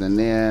niggas, and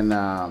then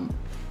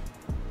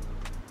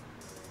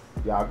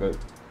y'all could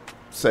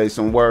say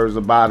some words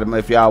about them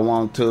if y'all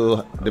want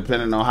to,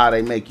 depending on how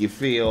they make you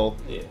feel.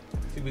 Yeah.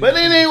 But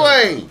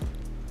anyway,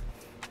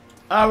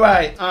 all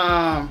right.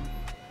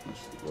 Let's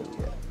see what we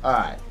got. All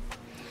right.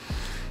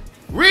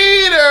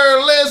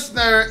 Reader,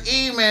 listener,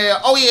 email.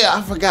 Oh yeah,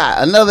 I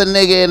forgot another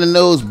nigga in the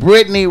news.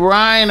 Brittany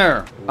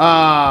Reiner.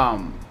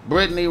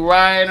 Brittany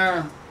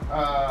Reiner.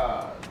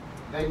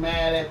 They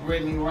mad at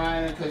Brittany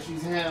Reiner because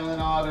she's handling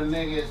all the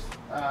niggas.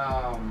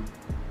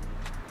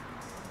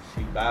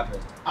 She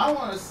bopping. I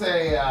want to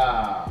say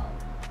I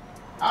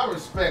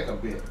respect a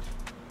bitch.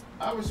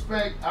 I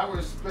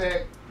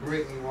respect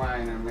Brittany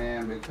Reiner,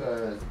 man,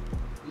 because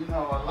you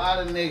know a lot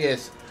of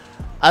niggas.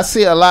 I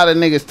see a lot of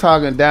niggas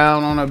talking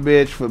down on a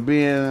bitch for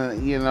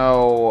being, you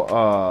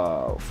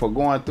know, for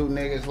going through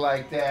niggas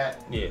like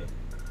that. Yeah.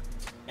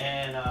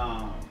 And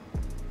I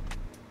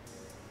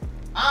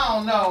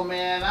don't know,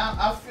 man.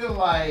 I feel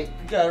like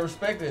You gotta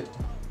respect it.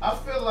 I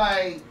feel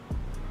like,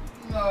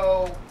 you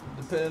know.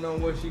 Depending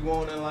on what she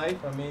want in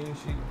life, I mean,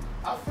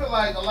 I feel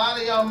like a lot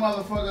of y'all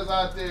motherfuckers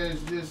out there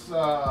is just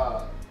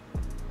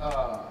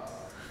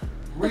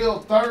real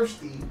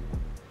thirsty,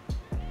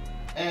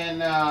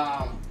 and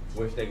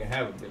wish they can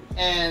have a bitch.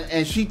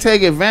 And she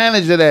take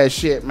advantage of that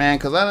shit, man,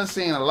 because I done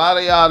seen a lot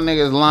of y'all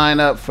niggas line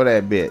up for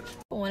that bitch.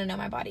 I want to know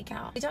my body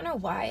count. I don't know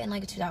why in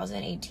like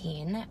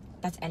 2018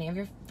 that's any of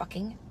your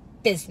fucking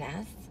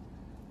business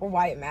or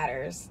why it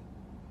matters.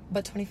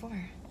 But 24.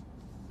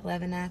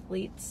 11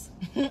 athletes.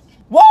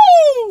 Woo!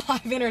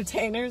 5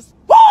 entertainers.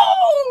 Woo!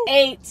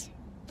 8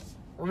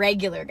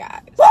 regular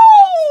guys. Woo!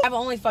 I've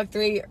only fucked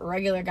 3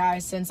 regular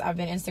guys since I've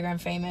been Instagram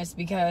famous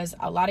because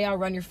a lot of y'all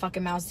run your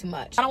fucking mouths too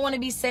much. I don't want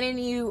to be sending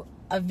you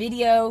a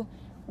video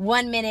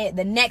 1 minute,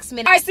 the next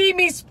minute I see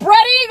me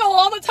spread eagle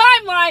on the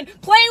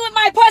timeline playing with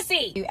my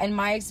pussy. In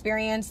my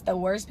experience, the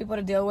worst people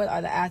to deal with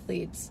are the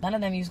athletes. None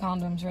of them use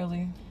condoms,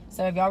 really.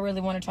 So if y'all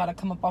really want to try to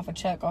come up off a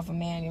check off a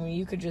man, I mean,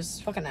 you could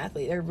just fuck an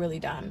athlete. They're really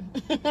dumb.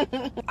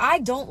 I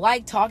don't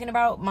like talking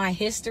about my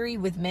history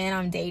with men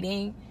I'm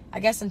dating,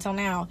 I guess until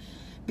now,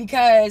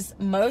 because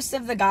most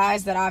of the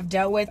guys that I've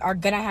dealt with are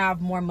gonna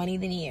have more money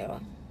than you.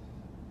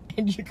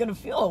 And you're gonna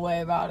feel a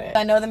way about it.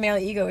 I know the male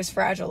ego is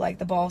fragile, like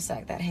the ball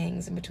sack that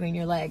hangs in between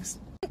your legs.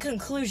 In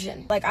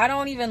conclusion, like, I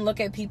don't even look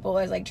at people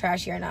as like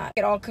trashy or not.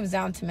 It all comes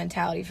down to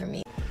mentality for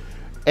me.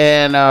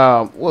 And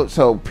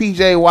so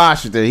PJ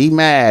Washington, he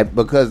mad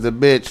because the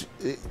bitch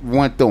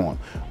went through him.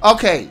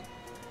 Okay,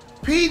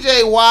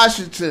 PJ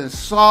Washington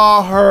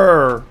saw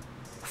her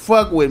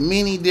fuck with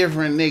many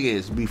different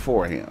niggas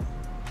before him.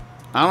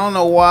 I don't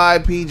know why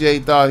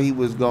PJ thought he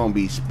was gonna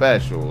be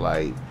special.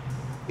 Like,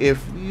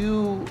 if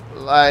you,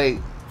 like,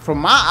 from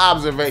my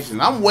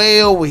observation, I'm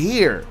way over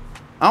here.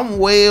 I'm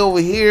way over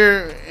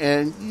here,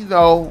 and you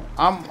know,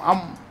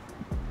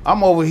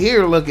 I'm over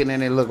here looking,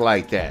 and it look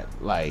like that.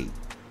 Like,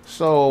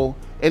 so,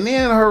 and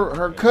then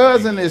her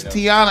cousin is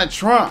Tiana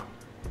Trump.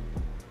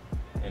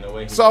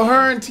 So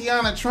her and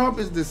Tiana Trump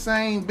is the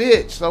same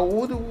bitch. So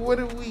what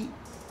are we?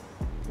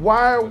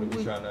 Why are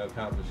we trying to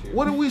accomplish here?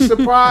 What are we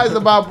surprised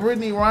about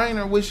Brittany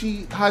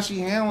Reiner? How she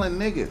handling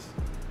niggas?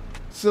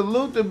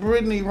 Salute to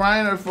Brittany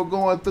Reiner for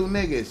going through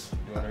niggas.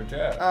 Doing her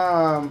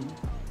job.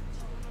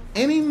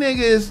 Any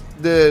niggas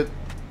that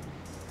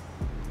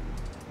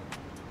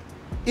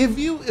if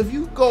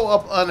you go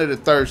up under the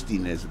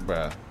thirstiness,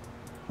 bruh,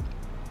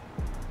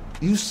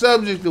 you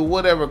subject to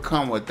whatever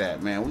come with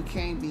that, man. We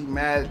can't be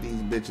mad at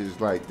these bitches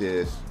like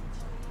this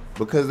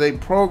because they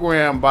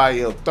programmed by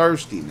your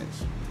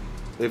thirstiness.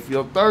 If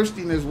your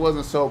thirstiness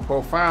wasn't so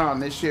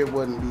profound, this shit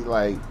wouldn't be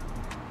like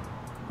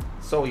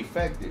so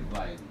effective.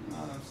 Like, you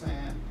know what I'm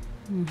saying?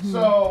 Mm-hmm.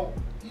 So,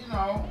 you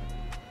know,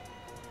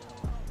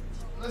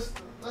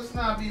 let's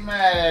not be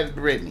mad at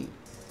Brittany.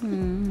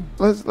 Mm.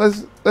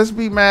 Let's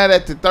be mad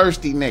at the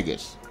thirsty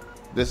niggas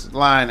that's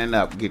lining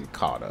up, getting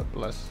caught up.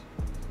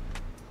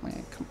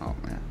 Man, come on,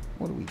 man.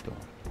 What are we doing?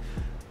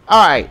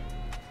 All right,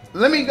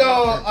 let me go.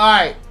 All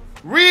right,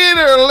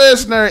 reader,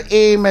 listener,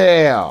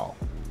 email.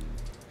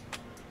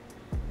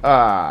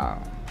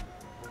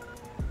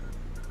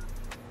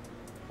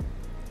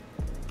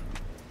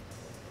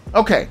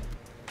 Okay.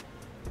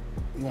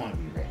 You want to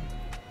be ready?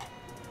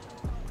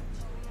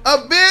 A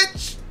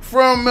bitch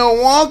from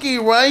Milwaukee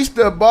writes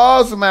to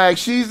Boss Mac.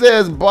 She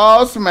says,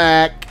 Boss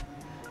Mac,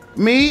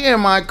 me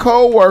and my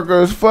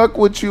co-workers fuck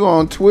with you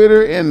on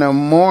Twitter in the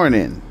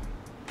morning.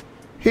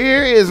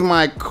 Here is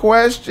my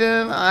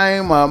question. I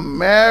am a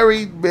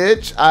married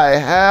bitch. I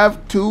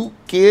have 2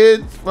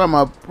 kids from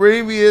a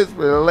previous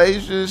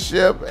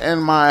relationship,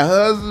 and my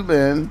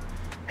husband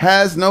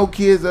has no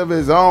kids of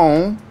his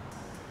own.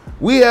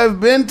 We have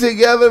been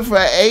together for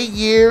 8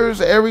 years.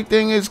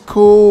 Everything is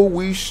cool.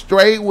 We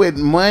straight with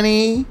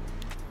money.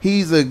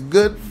 He's a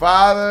good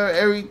father.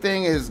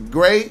 Everything is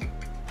great,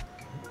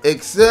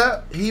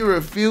 except he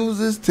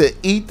refuses to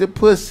eat the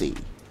pussy.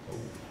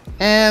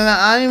 And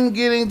I'm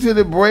getting to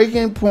the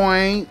breaking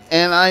point,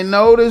 and I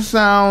know this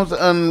sounds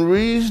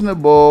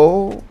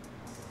unreasonable.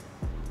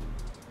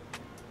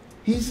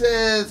 He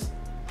says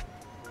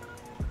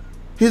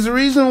his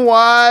reason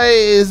why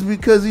is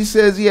because he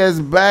says he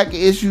has back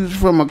issues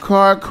from a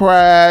car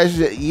crash,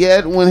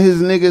 yet when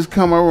his niggas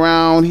come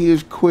around, he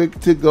is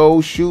quick to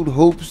go shoot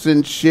hoops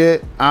and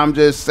shit. I'm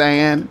just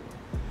saying.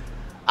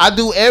 I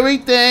do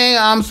everything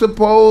I'm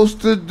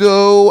supposed to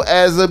do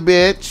as a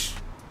bitch.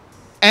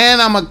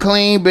 And I'm a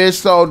clean bitch,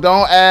 so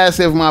don't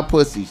ask if my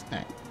pussy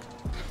stink.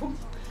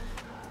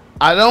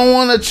 I don't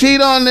want to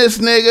cheat on this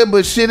nigga,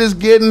 but shit is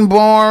getting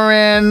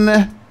boring.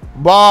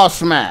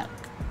 Boss Mac.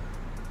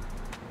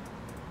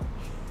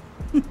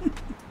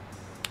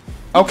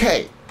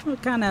 Okay.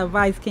 What kind of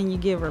advice can you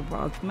give her,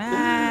 Boss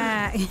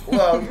Mac?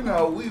 Well, you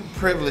know, we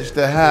privileged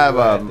to have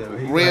a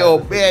real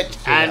bitch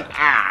and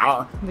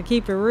to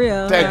keep it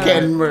real that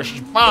can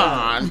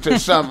respond to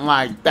something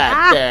like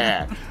that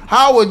there.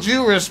 How would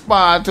you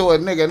respond to a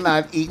nigga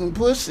not eating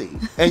pussy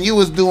and you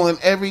was doing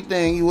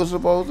everything you was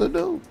supposed to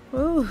do?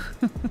 Ooh.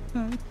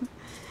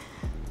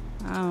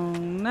 I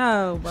don't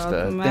know, boss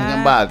Start man.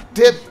 thinking about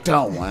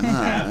tiptoeing,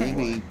 huh? You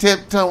be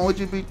tiptoeing. Would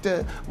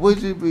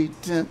you be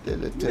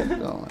tempted to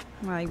tiptoeing?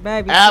 Like,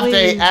 baby, After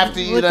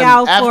please, you look done,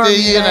 out for after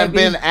me, you done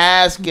baby. been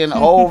asking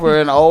over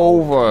and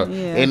over,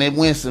 Yeah. and it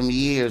went some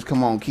years.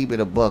 Come on, keep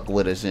it a buck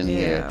with us in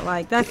here. Yeah,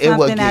 like that's It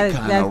would something get that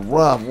kind that's of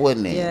rough,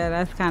 wouldn't it? yeah,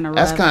 that's kind of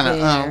That's rough. kind of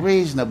there.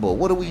 unreasonable.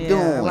 What are we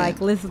doing? Like,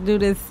 let's do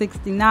this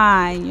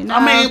 69. You know,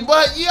 I mean,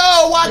 but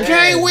yo, why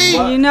can't we?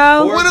 You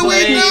know, What are we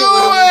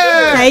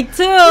Foreplay, doing? take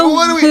two.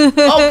 What are we?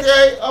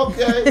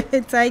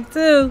 Okay. Take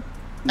two.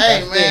 Hey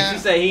That's the thing. man, She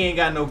say he ain't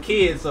got no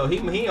kids, so he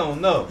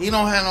don't know. he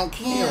don't have no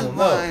kids, don't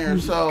know.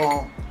 man,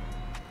 so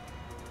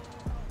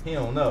He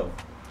don't know.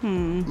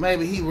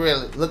 maybe he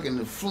really looking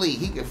to flee.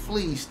 He can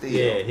flee still.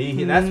 Yeah,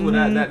 he that's what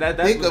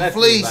that's He what could that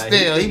flee seems like.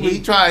 still. He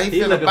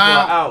finna looking for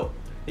bounce. an out.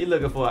 He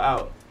looking for an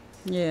out.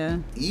 Yeah.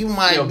 You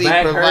might Your be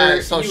back providing,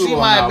 hurt, so you she on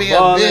might out be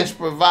balling. a bitch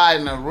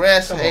providing a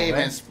rest Come on, haven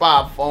man.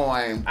 spot for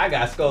him. I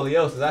got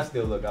scoliosis. I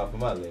still look out for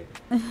my leg.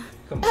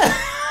 Come on.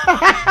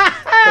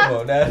 Come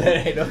on, that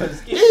ain't no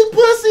excuse. His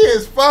pussy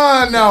is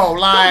fun though.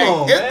 Like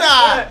Come on, it's man.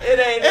 not. It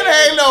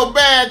It ain't no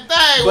bad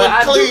thing But with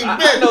I clean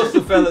know bitch.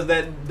 some fellas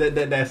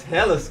that's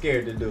hella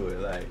scared to do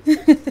it. Like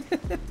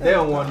they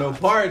don't want no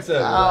parts of it.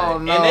 Oh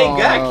Like, no. and they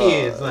got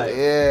kids. Like Well,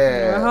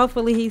 yeah.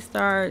 hopefully he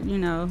start, Ain't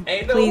no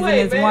pleasing way,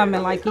 his man. woman I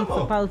mean, like he's come on.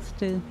 supposed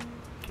to.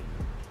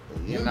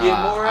 You You know, get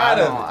more I out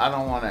of don't. it. I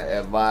don't want to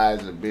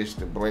advise a bitch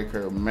to break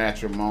her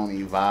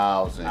matrimony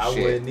vows and I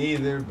shit. wouldn't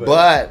either.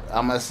 But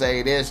I'm gonna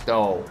say this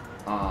though,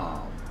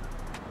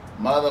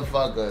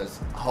 motherfuckers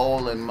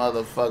holding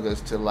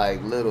motherfuckers to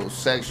like little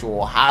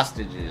sexual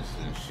hostages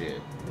and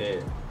shit.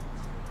 yeah.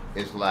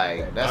 It's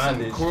like That that's some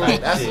bondage cruel.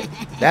 type That's, shit.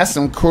 that's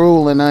some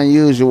cruel and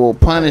unusual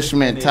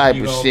punishment And type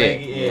you of gonna shit,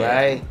 make it, yeah.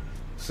 right?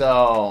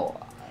 So,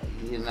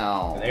 you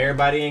know,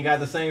 Everybody ain't got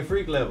the same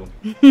freak level.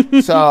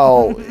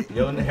 so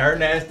Her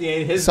nasty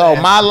ain't his. so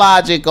nasty. my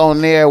logic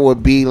on there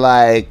would be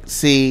like,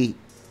 see,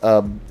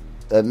 a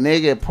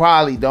nigga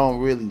probably don't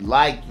really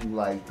like you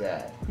like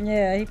that.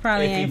 Yeah, he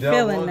probably If he ain't don't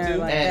feeling want her to.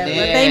 like And that.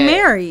 But then- they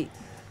married.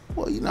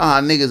 Well, you know how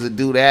niggas would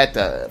do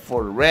that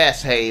for the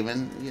rest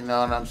haven. You know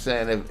what I'm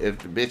saying? If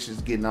the bitch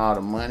is getting all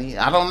the money,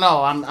 I don't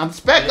know. I'm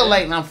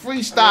speculating. I'm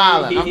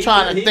freestyling. I'm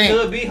trying to he think. He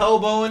could be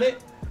hoboing it.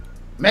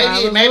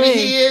 Maybe Probably.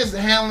 he is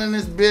handling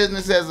his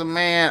business as a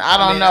man. I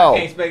don't mean, know. I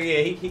can't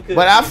speculate. Yeah, he could.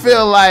 But I be,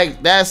 feel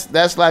like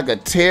that's like a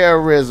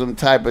terrorism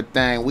type of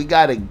thing. We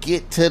got to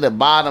get to the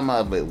bottom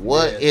of it.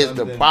 What Yeah, is the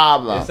something-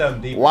 problem? it's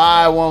something deeper.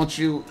 Why won't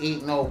you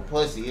eat no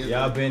pussy?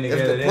 Y'all been If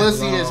together the this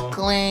pussy is long.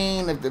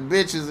 clean, if the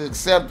bitch is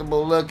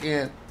acceptable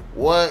looking,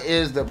 what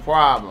is the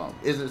problem?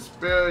 Is it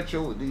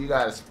spiritual? Do you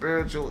got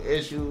spiritual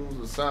issues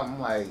or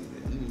something like?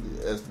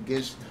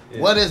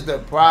 What is the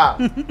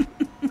problem?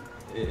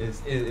 It's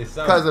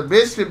Because something. a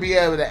bitch should be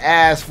able to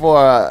ask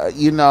for,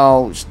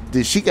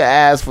 she could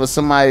ask for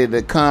somebody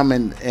to come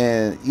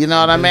and you know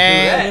what I Just do mean?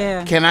 that.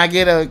 Yeah. Can I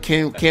get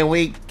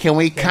can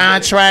we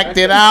contract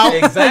it out?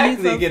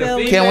 Exactly. So Get a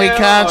silly. Can we female or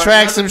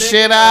contract some another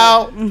shit nigga.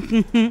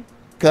 out?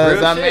 Because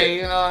Real I mean, shit.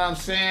 you know what I'm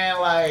saying?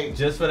 Like,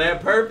 Just for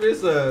that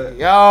purpose,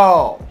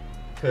 yo,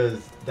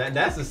 cause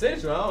that's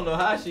essential. I don't know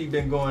how she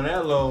been going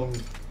that long.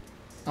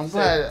 I'm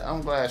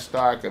glad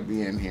Star could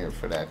be in here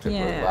for that to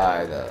Yeah.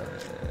 provide.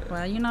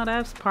 Well,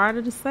 that's part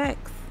of the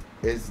sex.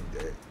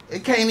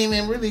 It can't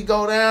even really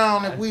go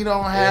down if we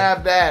don't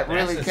have that.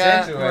 That's Really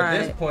essential can't. at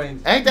this Right.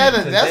 point. Ain't that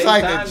Today's that's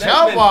like time, the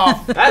jump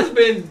off? That's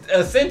been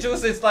essential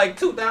since like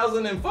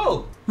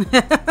 2004.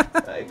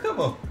 Like, come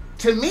on.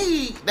 To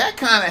me, that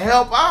kind of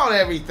help out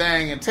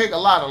everything and take a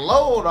lot of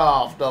load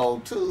off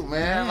though too,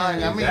 man.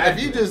 Like I mean,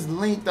 if you Exactly. just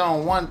linked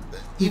on one,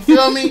 you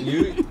feel me?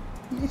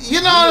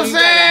 You know what I'm you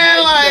saying?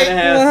 gotta Like,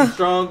 have some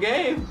strong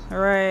game.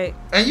 Right.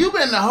 and you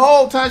been the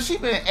whole time. She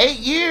been 8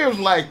 years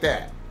like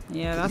that.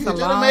 Yeah, that's you a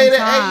just long made it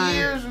time. 8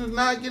 years and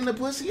not getting the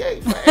pussy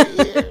ate for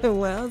 8 years.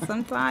 Well,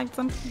 sometimes,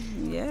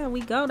 we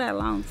go that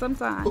long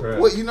sometimes. Right.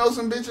 What, you know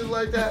some bitches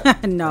like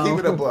that? No. Keep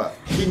it a buck.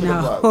 Keep it a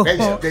No, buck.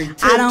 They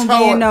I don't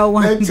be in no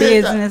one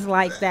business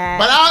like that.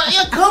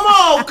 But come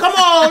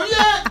on,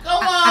 yeah,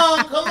 come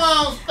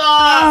on, Star.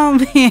 I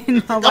don't be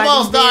in Come nobody's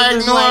on, Star,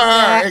 business ignore like her.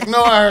 that.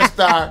 Ignore her,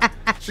 Star.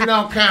 She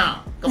don't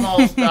count. Come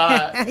on,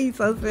 Star. He's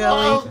so Come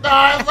on, silly.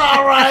 Star, it's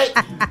all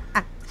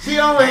right. She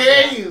don't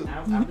hear you.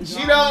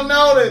 She don't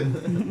know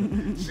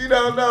that. She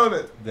don't know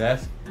that.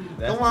 That's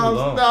Come too on,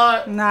 long.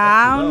 Star. Nah,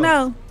 I don't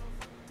know.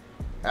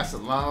 That's a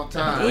long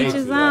time. Each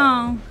his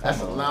own.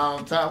 That's a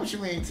long time. What you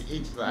mean to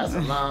each? That's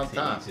a long To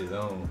time. each his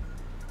own.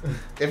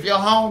 If your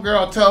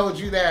homegirl told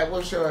you that,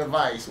 what's your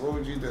advice? What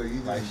would you do? You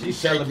Like, just she's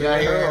shake your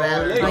celebrating her head whole at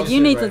her. relationship. Like,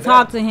 you need to right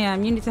talk now. to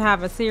him. You need to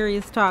have a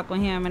serious talk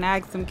with him and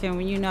ask him, can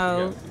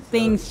Yeah,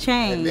 things And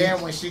change?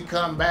 then when she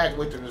come back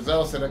with the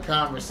results of the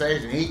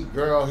conversation,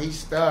 he's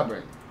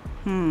stubborn.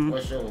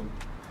 What's your?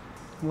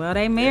 Well,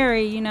 they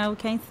married,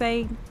 can't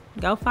say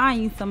go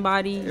find you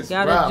somebody. You It's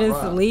gotta rough, just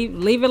huh?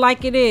 leave it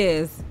like it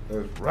is.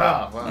 It's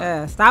rough, huh?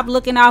 Yeah, stop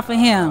looking out for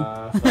him.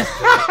 Fuck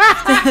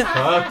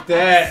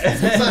that.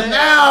 So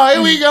now,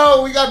 here we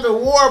go. We got the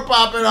war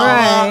popping off.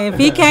 Right. If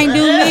he can't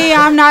do me,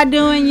 I'm not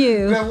doing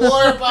you. The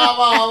war pop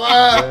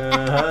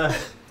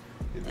off.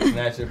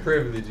 Snatch your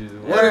privileges.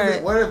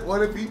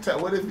 What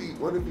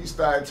if he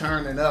started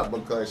turning up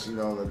because she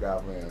don't look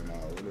out for him? No,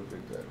 what if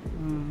it does?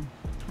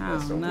 I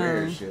That's don't some know.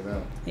 weird shit,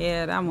 huh?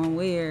 Yeah, that one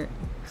weird.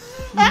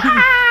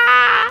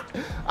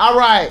 All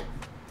right.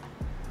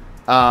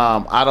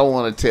 I don't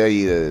want to tell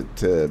you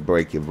to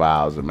break your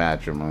vows of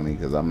matrimony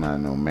because I'm not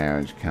no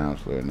marriage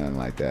counselor or nothing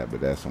like that,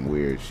 but that's some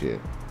weird shit.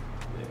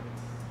 Yeah.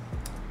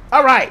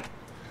 All right.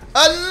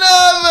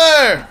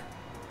 Another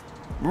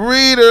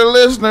reader,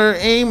 listener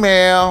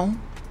email.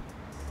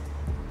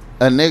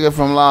 A nigga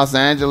from Los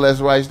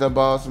Angeles writes to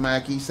Boss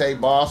Mac. He say,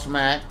 Boss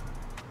Mac,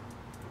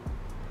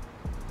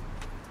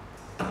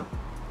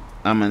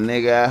 I'm a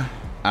nigga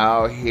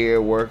out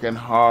here working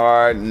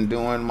hard and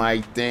doing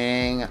my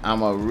thing.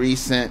 I'm a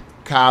recent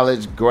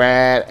college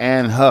grad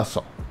and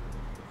hustle.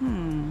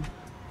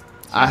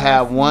 I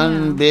have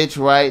one bitch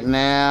right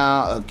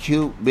now, a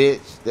cute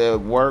bitch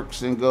that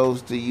works and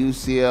goes to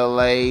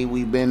UCLA.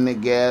 We've been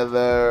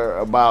together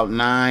about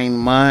 9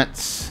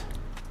 months.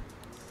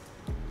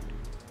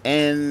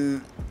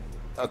 And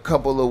a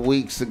couple of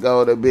weeks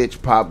ago, the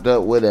bitch popped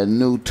up with a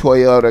new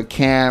Toyota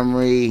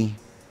Camry,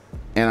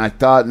 and I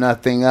thought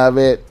nothing of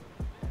it.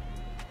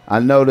 I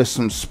noticed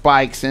some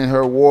spikes in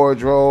her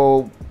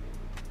wardrobe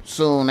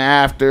soon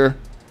after.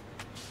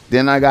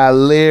 Then I got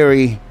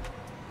leery,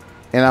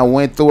 and I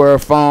went through her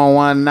phone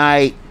one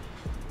night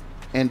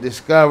and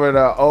discovered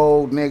her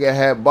old nigga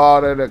had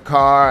bought her the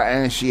car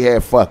and she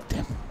had fucked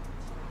him.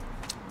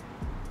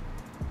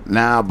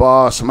 Now,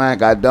 Boss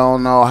Mac, I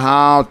don't know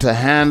how to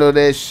handle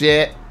this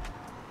shit.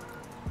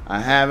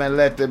 I haven't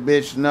let the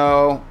bitch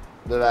know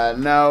that I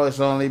know it's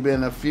only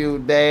been a few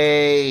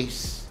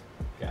days.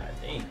 God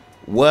damn.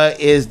 What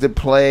is the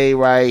play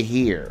right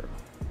here?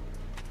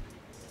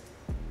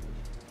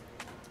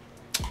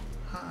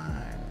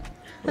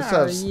 What's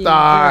How up, are you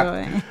Star?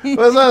 doing?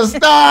 What's up,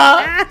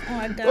 Star? Oh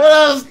my God. What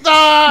up,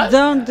 Star?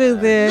 Don't do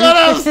this. What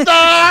up,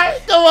 Star?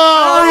 Come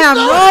on. I don't have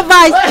no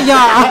advice for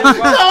y'all.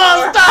 Come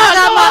on, Star.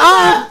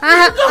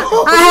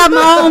 I have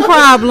my own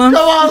problem.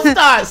 Come on,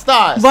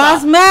 Star.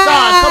 Boss man,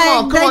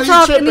 Star, come they on.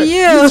 talking to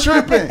you. You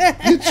tripping.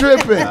 You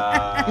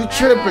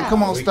tripping.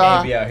 Come on, We Star.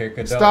 can't be out here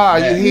condoning Star,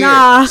 that. you here?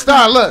 Nah.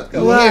 Star, look.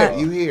 You What? here.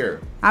 You here.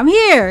 I'm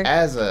here.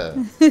 As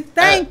a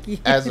Thank you.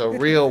 As a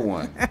real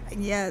one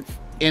Yes.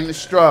 in the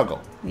struggle,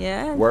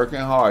 Yes. working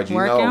hard. You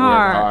Working know, working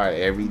hard. hard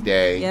every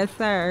day. Yes,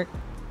 sir.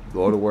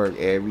 Go to work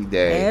every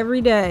day.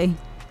 Every day.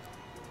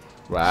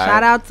 Right.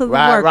 Shout out to the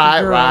right, worker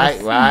right,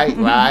 girls.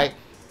 right.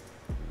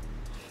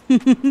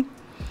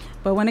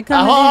 But when it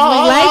comes to these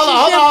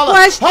relationship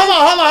questions, Hold on.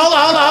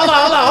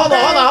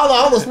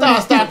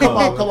 Star, come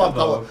on.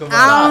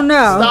 I don't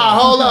know. Star,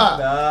 hold up.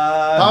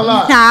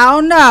 I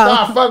don't know.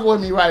 Star, fuck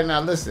with me right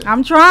now. Listen.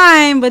 I'm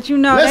trying, but you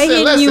know they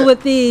hitting you Listen.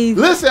 with these.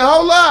 Listen,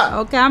 hold up.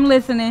 Okay, I'm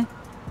listening.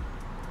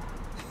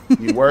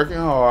 You working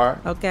hard.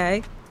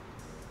 Okay.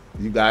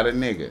 You got a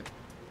nigga.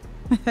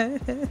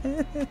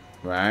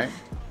 Right?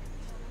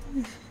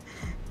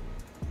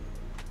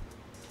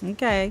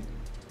 Okay.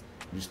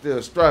 You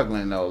still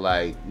struggling though,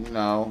 like, you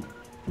know,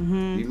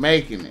 you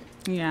making it.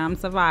 Yeah, I'm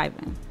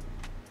surviving.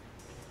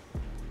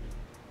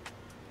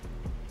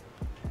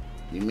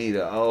 You meet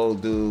an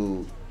old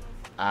dude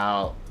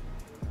out,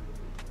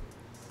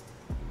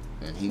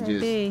 and he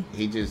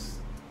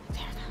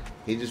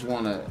just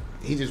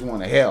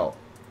wanna help.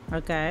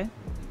 Okay.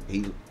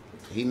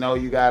 He know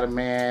you got a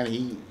man.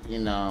 He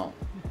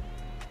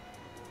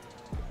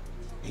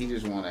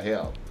just wanna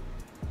help.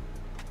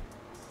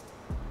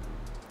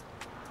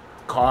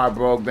 Car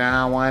broke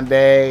down one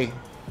day.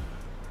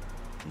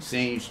 You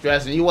seen you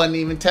stressing. You wasn't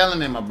even telling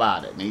him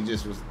about it. And he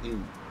just was,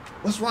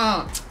 what's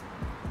wrong?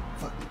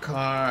 Fucking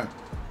car.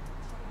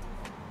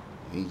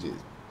 He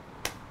just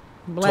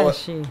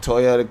Bless you.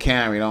 Toyota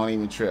Camry, don't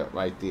even trip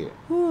right there.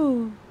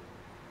 Whew.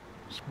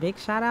 Big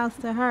shout outs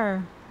to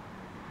her.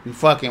 You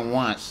fucking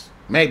once,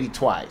 maybe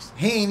twice.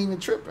 He ain't even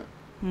tripping.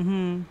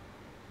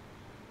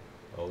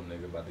 Old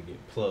nigga about to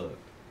get plugged.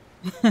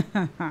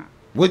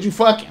 Would you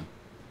fucking?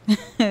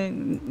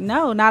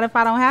 No, not if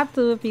I don't have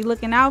to. If he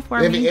looking out for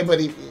me. But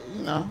if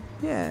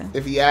Yeah.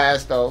 if he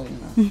asked though,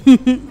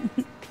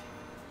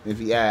 if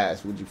he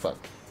asked, would you fuck?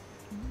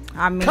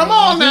 I mean, Come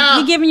on now.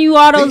 He giving you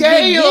all those He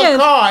gave big you gifts. a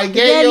car. He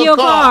gave you a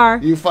car.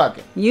 You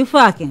fucking. You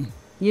fucking.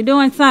 You're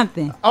doing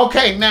something.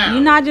 Okay, now.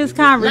 You're not just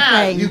Now,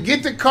 conversating. you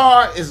get the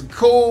car, it's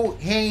cool,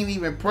 he ain't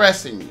even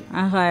pressing you.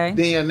 Okay.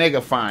 Then your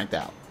nigga find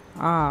out.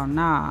 Oh,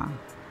 nah.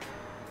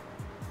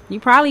 You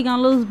probably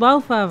gonna lose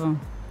both of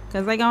them.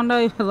 Because they gonna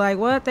know, like,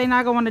 what? They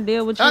not gonna want to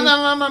deal with you. No.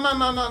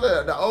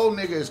 The old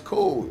nigga is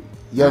cool.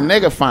 Your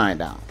nigga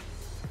find out.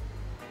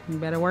 You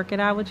better work it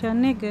out with your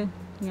nigga.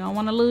 You don't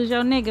want to lose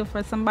your nigga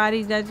for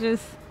somebody that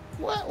just...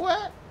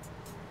 What?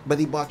 But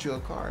he bought you a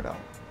car, though.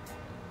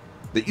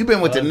 You've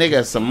been with the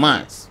nigga some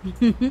months.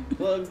 He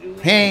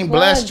ain't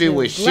blessed you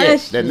with shit.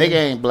 Blessed The you. nigga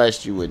ain't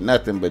blessed you with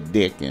nothing but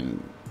dick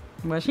and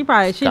Well, she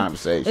probably should.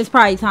 conversation. It's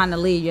probably time to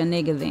leave your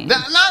nigga then. No,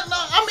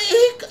 I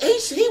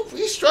mean,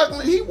 he's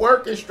struggling. He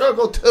work and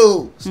struggle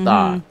too.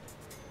 Star.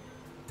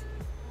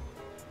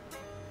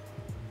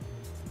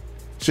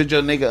 Should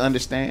your nigga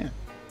understand?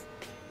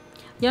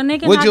 Your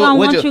nigga Would not you- gonna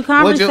would want you- you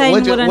conversating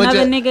would you- with would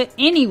another you- nigga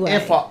anyway.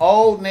 If an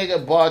old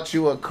nigga bought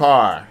you a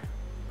car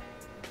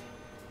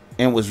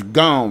and was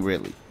gone,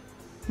 really,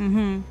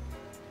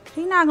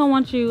 He not gonna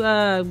want you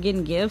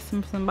getting gifts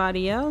from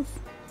somebody else.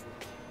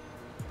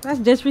 That's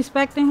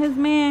disrespecting his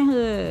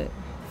manhood.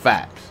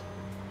 facts.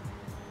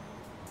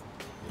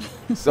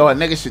 So a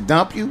nigga should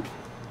dump you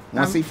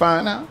once he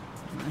find out.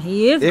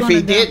 He is. If gonna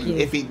he dump didn't, you.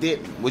 if he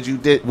didn't, would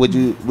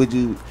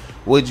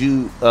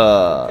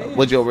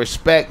your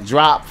respect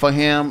drop for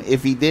him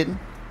if he didn't?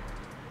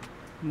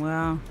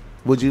 Well,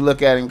 Would you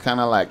look at him kind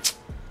of like,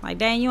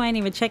 dang, you ain't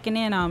even checking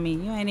in on me.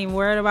 You ain't even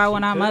worried about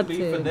what I'm up Be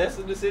to.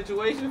 finessing the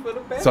situation for the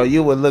best. so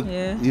you would look,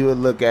 Yeah. you would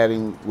look at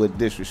him with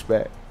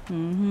disrespect?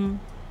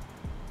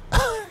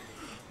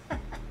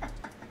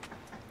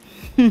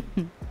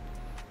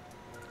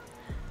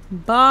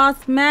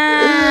 Boss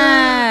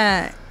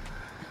man.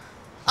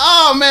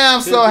 Oh man,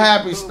 I'm so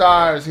happy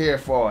Star is here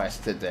for us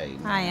today.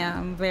 Man. I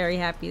am very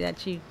happy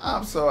that you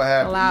I'm so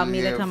happy allowed you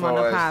me to here come for on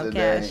the us podcast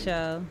today.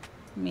 show.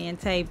 Me and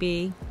Tay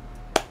B.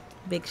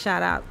 Big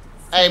shout out.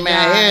 Hey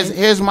man, Guys.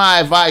 here's my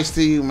advice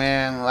to you,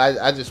 man.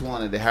 I just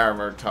wanted to have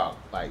her talk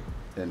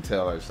and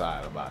tell her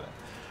side about it.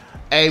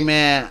 Hey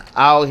man,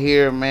 out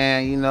here,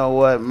 man, you know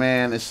what,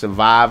 man? It's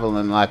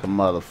surviving like a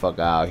motherfucker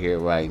out here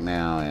right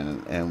now,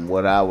 and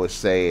what I would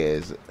say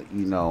is,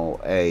 you know,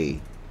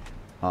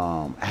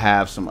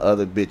 have some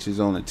other bitches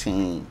on the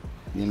team.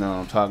 You know what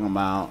I'm talking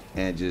about,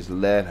 and just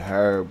let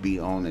her be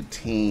on the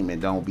team,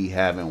 and don't be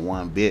having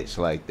one bitch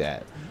like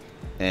that,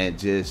 and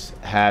just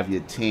have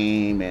your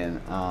team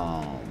and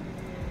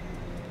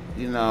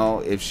you know,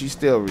 if she's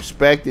still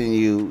respecting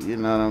you, you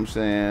know what I'm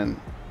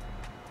saying,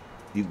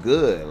 you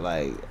good.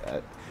 Like,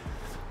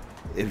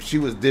 if she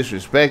was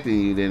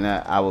disrespecting you, then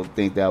I would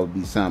think that would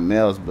be something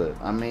else. But,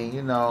 I mean,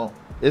 you know,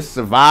 it's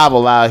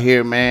survival out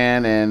here,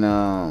 man,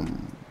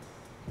 and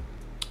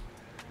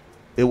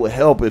it would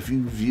help if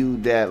you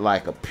viewed that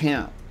like a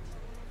pimp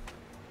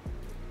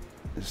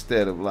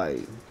instead of like,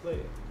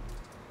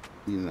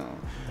 you know.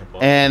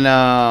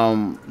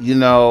 And, you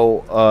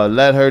know,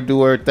 let her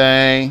do her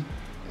thing.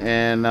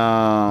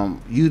 And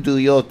you do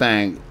your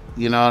thing.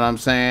 You know what I'm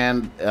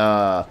saying?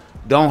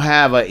 Don't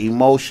have an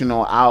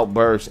emotional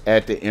outburst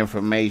at the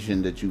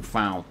information that you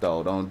found,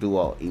 though. Don't do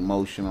an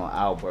emotional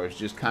outburst.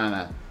 Just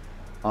kind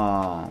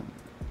of,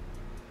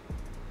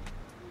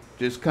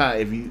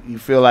 if you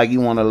feel like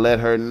you want to let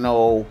her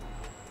know,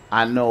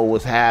 I know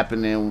what's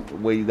happening,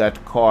 where you got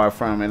the car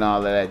from and all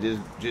of that.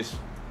 Just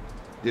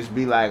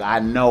be like, I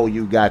know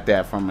you got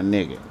that from a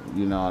nigga.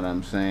 You know what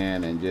I'm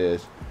saying? And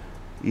just,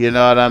 you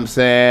know what I'm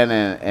saying?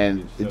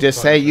 And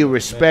just say you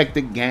respect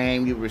the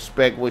game, you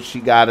respect what she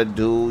got to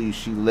do,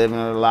 she living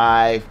her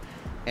life,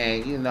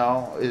 and you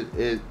know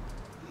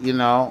you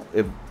know,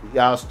 if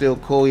y'all still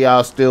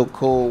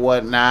cool,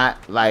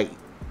 whatnot. Like,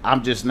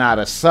 I'm just not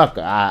a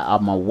sucker.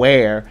 I'm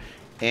aware,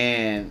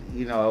 and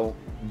you know,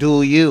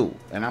 do you,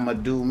 and I'm gonna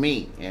do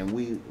me, and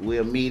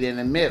we'll meet in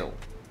the middle.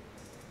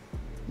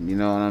 You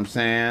know what I'm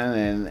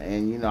saying?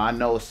 And you know, I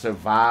know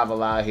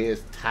survival out here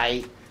is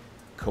tight.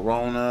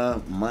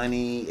 Corona,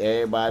 money,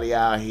 everybody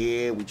out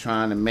here, we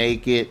trying to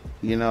make it,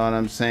 you know what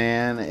I'm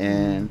saying?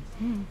 And,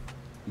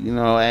 you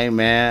know, hey,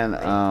 man,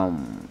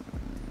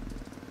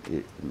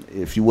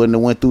 if you wouldn't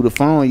have went through the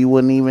phone, you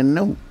wouldn't even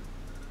know.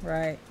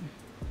 Right.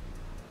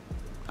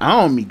 I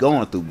don't be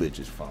going through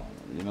bitches' phone,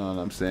 you know what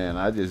I'm saying?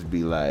 I just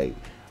be like,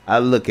 I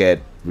look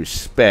at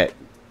respect.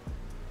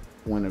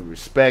 When the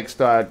respect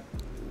start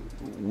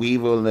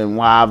weaving,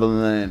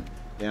 wobbling,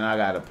 then I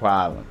got a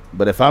problem.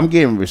 But if I'm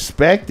getting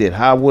respected,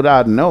 how would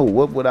I know?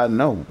 What would I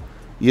know?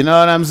 You know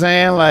what I'm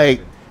saying?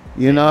 Like,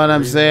 you know what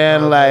I'm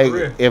saying? Like,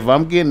 if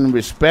I'm getting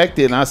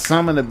respected and I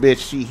summon a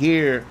bitch, she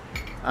here,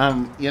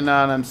 you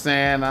know what I'm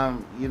saying?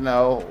 You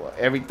know,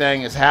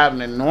 everything is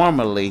happening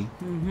normally.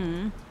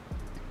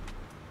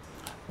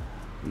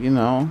 You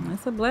know,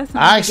 It's a blessing.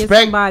 I to expect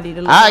get somebody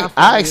to look out for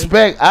I you.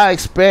 expect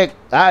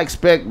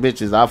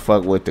bitches I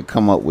fuck with to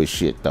come up with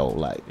shit though,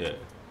 like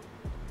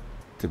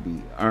to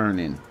be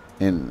earning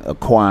and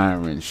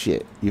acquiring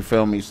shit. You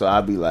feel me? So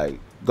I be like,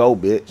 go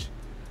bitch.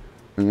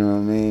 You know what I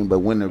mean? But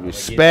when the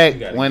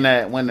respect, when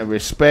the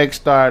respect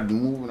start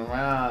moving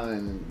around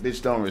and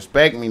bitch don't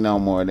respect me no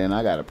more, then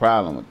I got a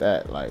problem with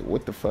that. Like,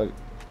 what the fuck,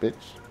 bitch?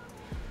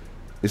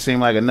 It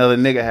seemed like another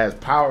nigga has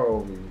power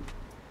over me.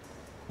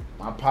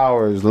 My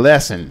power is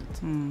lessened.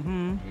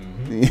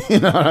 You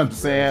know what I'm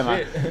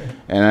saying?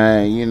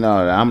 And you know,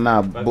 I'm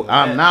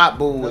not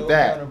boo with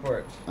that.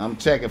 I'm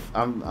checking.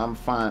 I'm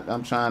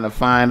trying to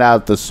find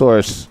out the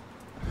source.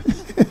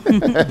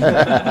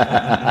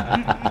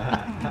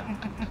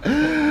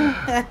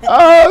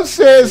 Oh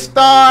shit,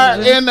 Star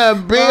in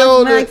the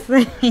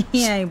building.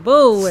 He ain't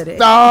boo with it.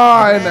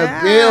 Star in the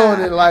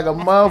building like a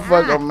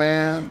motherfucker,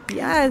 man.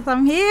 Yes,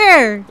 I'm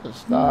here.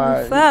 Star.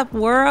 What's up,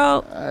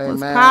 world? Hey, What's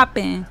man.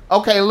 popping?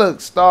 Okay,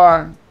 look,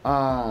 Star.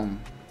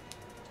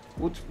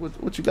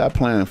 What you got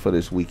planned for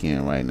this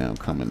weekend right now?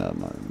 Coming up,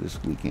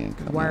 this weekend.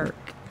 Work.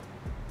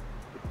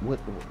 What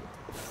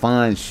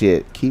fun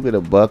shit? Keep it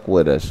a buck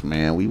with us,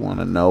 man. We want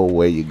to know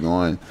where you're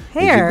going.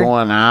 Hair. Is you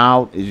going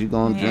out? Is you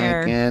going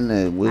Hair. drinking?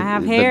 And with I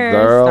have the hair.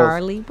 girls?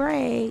 Starly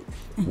braids.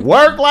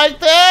 Work like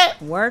that?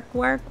 Work.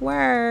 What?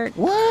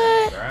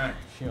 Grind.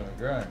 She on the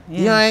grind.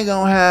 You ain't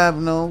gonna have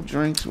no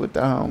drinks with the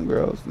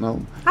homegirls,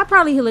 no. I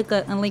probably link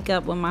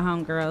up with my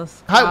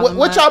homegirls. How,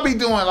 what y'all be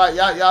doing? Like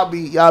y'all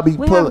be We have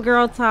pulling,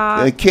 girl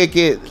talk. kick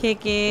it,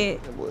 Talk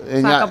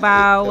and y'all-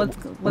 about what's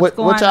what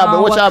going y'all-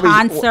 on. what y'all be-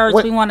 concerts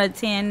what- we want to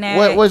attend.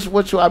 Next.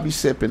 What y'all be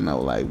sipping though?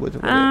 Like what?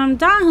 Don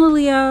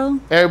Julio.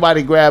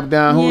 Everybody grab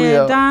Don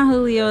Julio Yeah, Don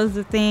Julio is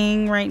the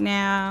thing right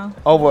now.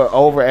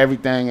 over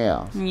everything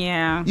else.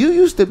 Yeah. You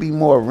used to be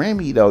more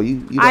Remy though. You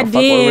don't I fuck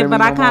with did, Remy but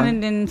no I kind more?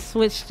 of then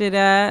switched it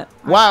up.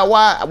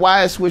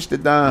 Why it switched to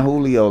Don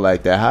Julio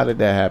like that? How did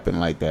that happen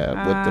like that?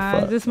 What the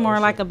fuck? Just more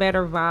like a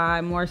better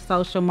vibe, more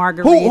social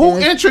margaritas. Who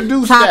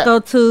introduced Taco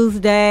that?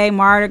 Tuesday,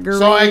 margaritas.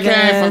 So it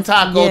came from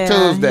Taco Yeah,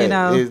 Tuesday. You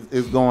know,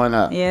 Is going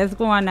up. yeah, it's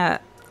going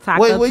up. Taco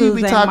Where you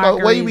Tuesday,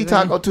 be Where you be margaritas.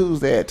 Taco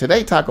Tuesday at?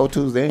 Today Taco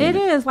Tuesday. Ain't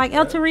It is like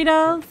El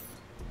Torito's.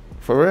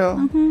 For real?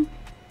 Mm-hmm.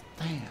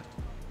 Damn.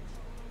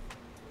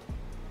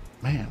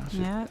 Man, I should,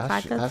 Yeah, I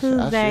Taco should- I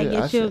Tuesday. should- Get I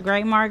you a should-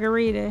 great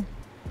margarita.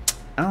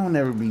 I don't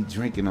ever be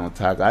drinking on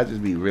taco. I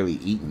just be really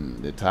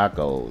eating the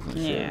tacos and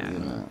shit. Yeah. You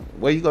know?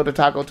 Where you go to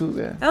Taco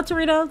Tuesday? El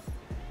Torito's.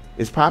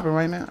 It's popping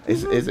right now.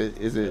 Mm-hmm. Is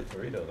it?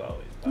 Doritos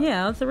always pop.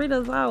 Yeah, El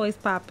Torito's always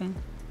popping.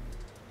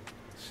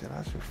 Shit,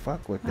 I should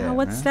fuck with that.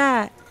 What's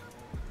man. that?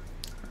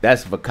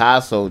 That's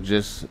Picasso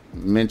just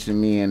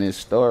mentioned me in his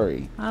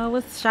story. Oh,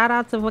 what's shout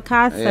out to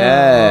Picasso.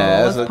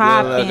 Yeah, What's that's a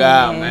good look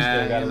out,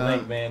 man. Still got you a know?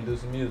 link, man. Do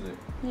some music.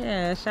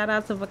 Yeah, shout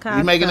out to Picasso.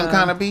 You making them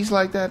kind of beats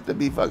like that to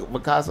be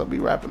Picasso be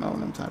rapping on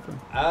them type of?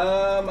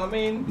 I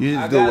mean, You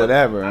just I do got-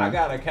 whatever, I huh?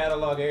 got a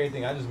catalog,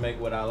 everything. I just make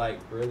what I like,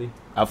 really.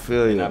 I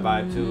feel And you. I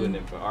buy two, and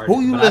then for artists.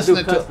 Who you but I do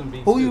listening to? custom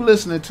beats Who you too.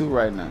 listening to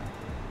right now?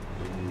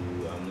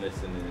 Ooh, I'm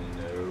listening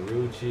to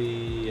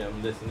Rucci.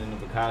 I'm listening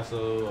to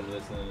Picasso. I'm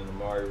listening to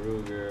Mari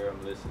Ruger.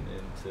 I'm listening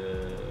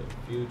to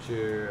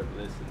Future. I'm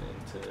listening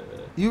to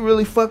You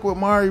really fuck with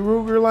Mari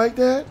Ruger like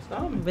that?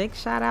 Stormy. Big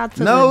shout out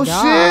to No the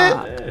dog.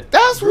 shit. Yeah.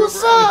 That's Grew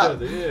what's around each up.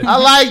 other, yeah. I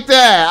like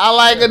that. I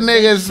like a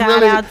nigga's Shout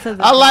really. out to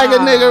the I like a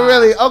dog. nigga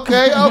really.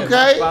 Okay,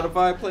 okay.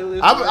 Spotify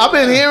playlist.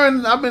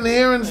 I've been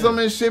hearing some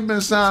of this shit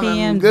been sounding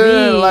TMZ.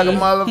 good like a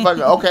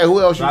motherfucker. Okay, who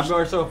else So I you?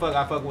 more so fuck.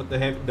 I fuck with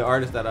the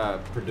artists that I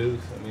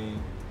produce. I mean,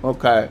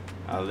 Okay,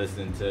 I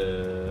listen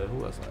to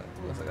who else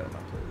I got on my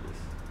playlist.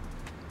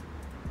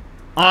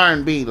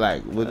 R&B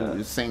like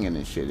with singing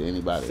and shit.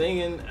 Anybody?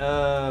 Singing.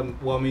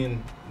 Well, I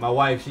mean, my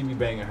wife, she be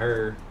banging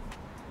her.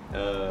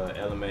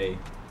 LMA.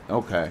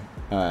 Okay,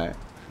 all right.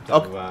 Type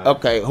of Okay, vibe.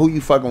 okay, who you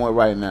fucking with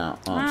right now?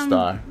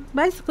 Star.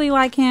 Basically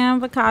like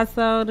him,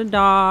 Picasso, the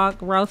dog,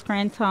 Rose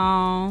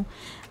Cranton,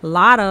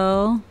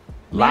 Lotto.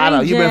 Lotto,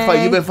 Mary you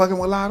J. been fucking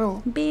with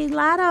Lotto? Big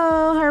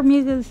Lotto. Her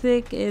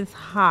music is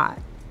hot.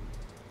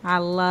 I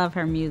love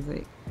her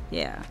music.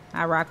 Yeah,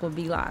 I rock with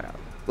B Lotto.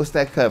 What's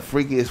that cut?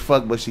 Freaky as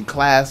fuck, but she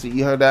classy.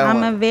 You heard that I'm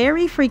a one?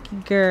 very freaky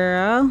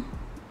girl.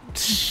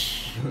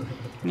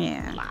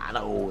 Yeah.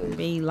 Lotto is.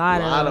 B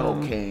Lotto.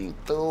 Lotto came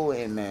through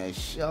in that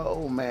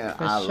show, man.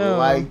 For I sure.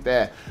 like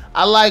that.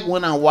 I like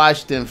when I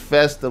watch them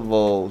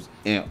festivals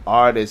and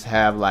artists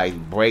have like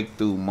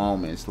breakthrough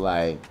moments.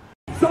 Like,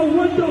 So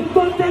what the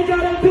fuck they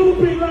gotta do,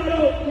 Big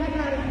Lotto? They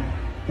gotta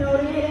throw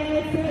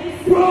their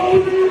ass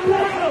Roll it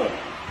loud.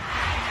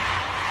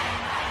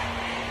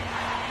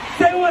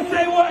 Say what,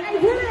 say what?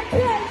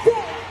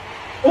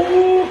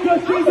 Ooh,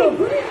 cause she's a...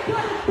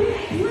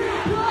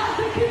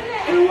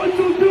 And what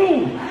you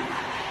do?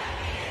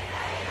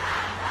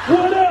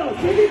 What else?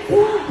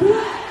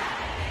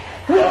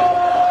 Whoa!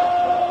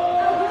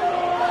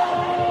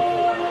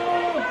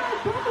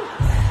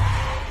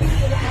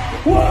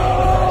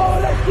 Whoa,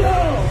 let's go!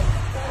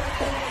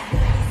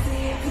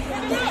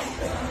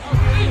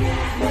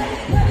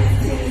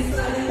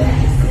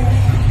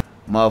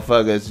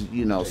 motherfuckers,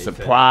 you know,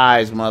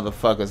 surprise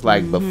motherfuckers.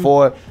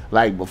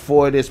 Like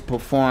before this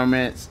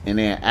performance and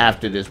then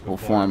after this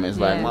performance.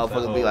 Like Yeah.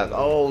 motherfuckers be like,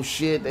 oh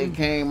shit, they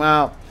came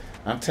out.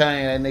 I'm telling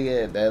you, that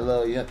nigga, that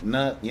little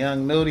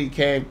young nudie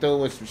came through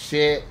with some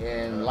shit,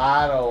 and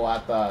Lotto, I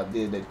thought,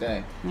 did the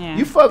thing. Yeah.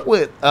 You fuck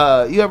with,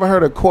 you ever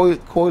heard of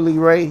Coily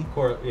Ray?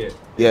 Yeah.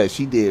 Yeah,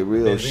 she did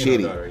real Benzino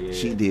shitty. daughter, yeah.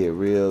 She did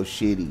real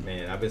shitty.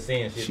 Man, I've been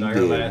seeing shit She like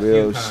her did last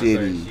real few concerts.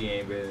 shitty. She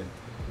ain't been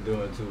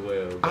doing too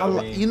well. But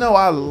I mean, You know,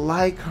 I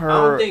like I don't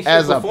her think she's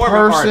as a performing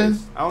person.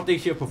 artist. I don't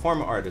think she's a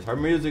performer artist. Her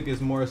music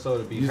is more so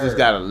to be You heard. just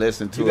gotta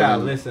listen to You her.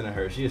 gotta listen to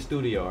her. She a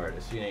studio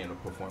artist. She ain't a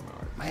performer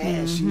artist.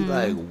 Man, she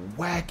like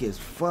whack as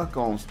fuck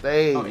on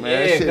stage, Oh, man. yeah,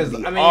 That shit 'cause,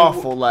 be I mean,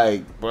 awful,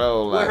 like,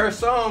 bro, With like. her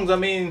songs, I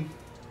mean,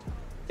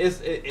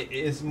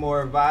 it's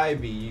more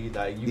vibey. You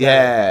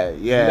Yeah.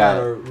 you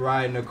gotta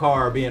ride in the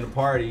car, or be in a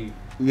party.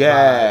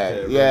 Yeah,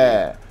 vibe to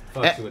yeah. really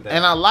fucks you with that.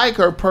 And I like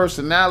her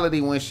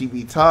personality when she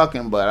be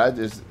talking, but I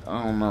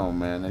don't know,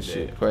 man. That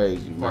shit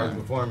crazy, As far as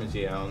man. performance,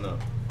 I don't know.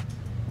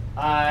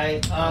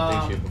 I I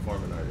don't think she's a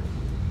performing artist.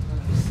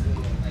 let me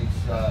see. Make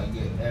sure I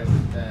get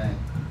everything.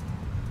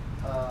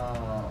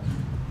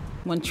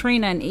 When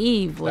Trina and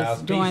Eve was Styles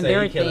P doing say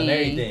their he killing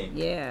thing. everything.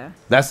 Yeah.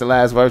 That's the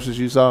last verses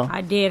you saw?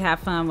 I did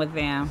have fun with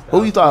them.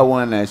 Who you thought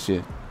won that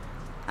shit?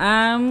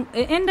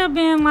 It ended up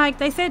being like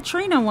they said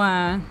Trina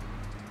won.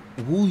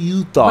 Who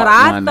you thought But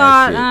I won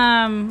thought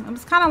that shit? it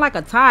was kind of like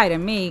a tie to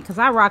me because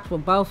I rocked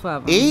with both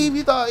of them. Eve,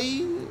 you thought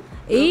Eve?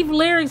 Eve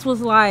lyrics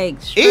was like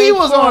Eve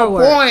was on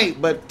straightforward.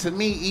 point, but to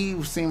me,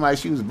 Eve seemed like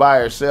she was by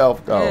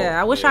herself, though. Yeah,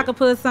 I wish I could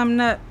put something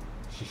up.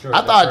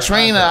 I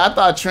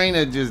thought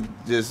Trina just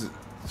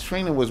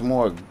Trina was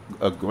more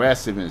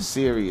aggressive and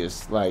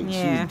serious. Like she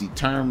Yeah. was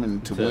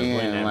determined to To win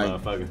win. that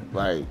Like, motherfucker.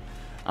 like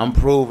I'm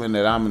proving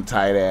that I'm a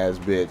tight ass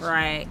bitch.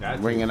 Right.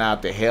 Bringing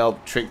out the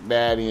help, Trick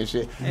Daddy and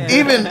shit. Yeah.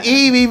 Even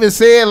Eve even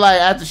said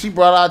like after she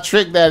brought out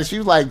Trick Daddy, she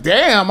was like,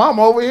 "Damn, I'm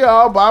over here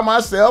all by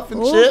myself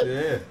and Ooh.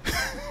 shit."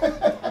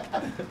 Yeah.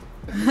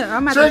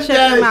 I'm gonna Trick check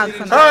them out Daddy,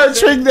 tonight. her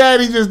Trick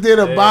Daddy just did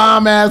a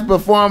bomb ass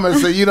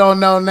performance, so you don't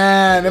know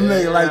now. Them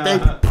niggas like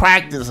they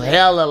practice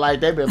hella,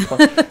 like they been.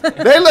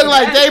 They look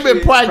like they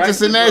been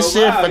practicing that Practice for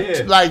a shit while,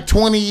 for like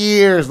 20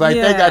 years. Like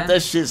they Yeah. got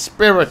that shit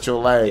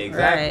spiritual, like.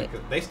 Exactly.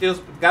 Right. They still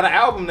got an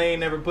album they ain't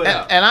never put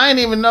out. And I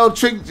didn't even know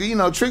Trick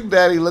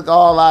Daddy look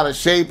all out of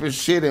shape and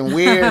shit and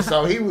weird,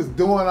 so he was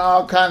doing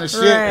all kind of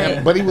shit,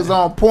 Right. but he was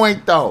on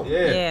point though.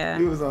 Yeah.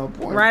 He was on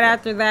point. Right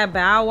after that,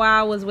 Bow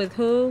Wow was with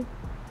who?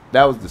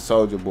 That was the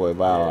Soulja Boy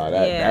Bow Wow.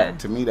 That, Yeah. that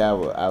to me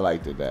I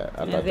liked it. That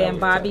I And thought that then was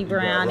Bobby tight.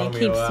 Brown and Romeo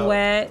Keep out.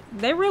 Sweat.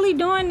 They really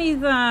doing these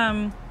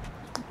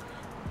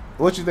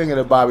What you think of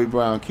the Bobby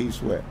Brown Keith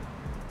Sweat?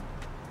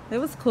 it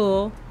was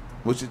cool.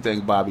 What you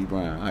think, Bobby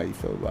Brown? How you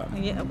feel about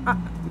it? Yeah,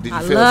 Did you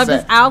I feel love sad?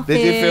 his outfit.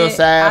 Did you feel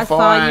sad I for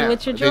saw him? you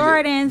with your Did you-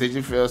 Jordans. Did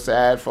you feel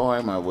sad for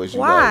him, or was you?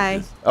 Why?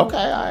 Just, okay,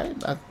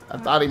 I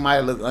thought he might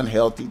look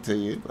unhealthy to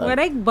you. Like, Well,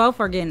 they both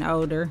are getting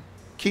older.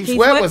 Keith Keith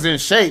Sweat Sweat- was in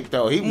shape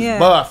though. He was Yeah.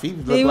 buff. He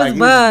looked He like was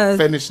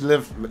buzzed. finished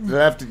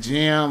left the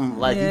gym.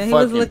 Like Yeah, he he fucking.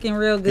 was looking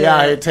real good. He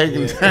out here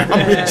taking down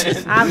Yeah.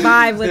 bitches. I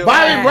vibe with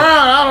Bobby that.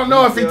 Brown, I don't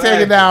know if he Still taking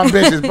active. down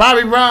bitches.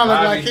 Bobby Brown look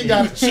Bobby- like he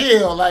got to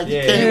chill. Like he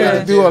Yeah, can't yeah.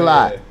 really do a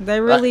lot. They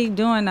really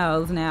doing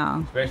those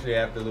now. Especially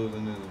after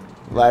losing his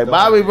Like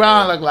Bobby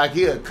Brown look like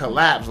he'll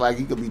collapse. Like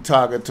you could be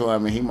talking to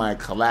him and he might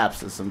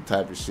collapse or some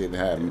type of shit and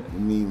have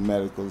need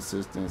medical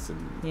assistance. And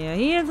Yeah,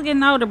 he is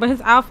getting older, but his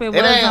outfit was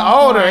it ain't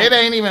on older. point. It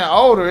ain't even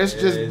older. It's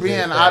Yeah, just it's being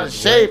just out of that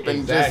shape and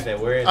exactly.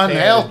 just Where it's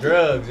unhealthy.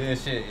 drugs and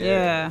shit.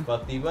 Yeah.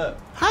 Fucked him up.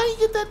 How you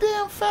get that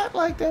damn fat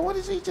like that? What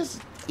is he just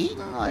eating?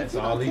 Like That's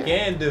you all don't he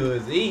care? can do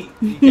is eat.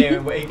 He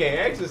can't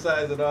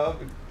exercise it off.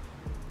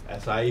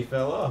 That's how he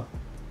fell off.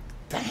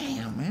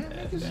 Damn, man.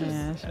 Niggas just-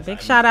 Yeah, That's big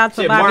how- shout out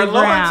to Shit, Bobby Martin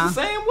Brown. Lawrence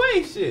the same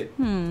way. Shit.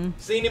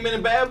 Seen him in the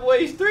Bad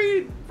Boys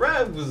 3.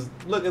 Brad was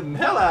looking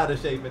hell out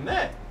of shape in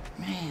that.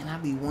 Man, I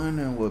be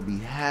wondering what be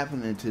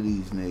happening to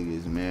these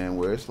niggas, man.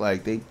 Where it's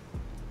like they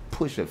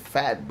push a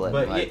fat button,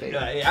 But like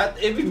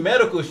it be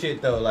medical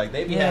shit though. Like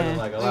they be Yeah. having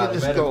like a Nigga lot of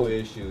just medical go-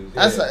 issues.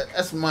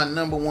 That's my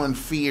number one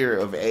fear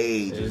of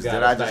age You is gotta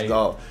that I just stay-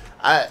 go.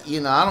 I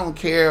don't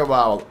care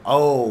about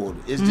old.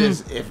 It's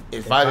just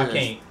if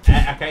I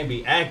can't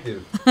be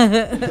active.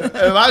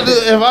 if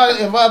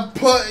I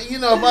put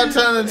if I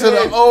turn into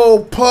the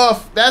old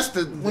puff, that's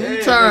the when you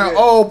Yeah, turn nigga.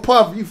 old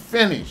puff, you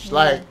finish.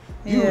 Like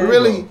you Yeah.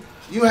 really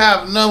you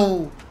have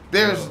no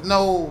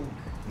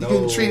you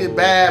getting treated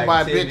bad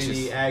by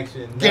activity, bitches.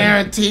 Action, nothing.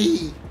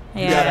 Guaranteed. You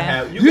gotta Yeah.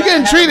 have. You gotta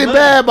getting have treated money.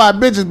 bad by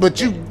bitches, but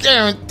you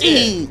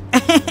guaranteed.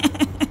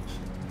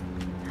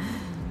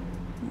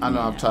 I know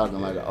I'm talking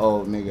like an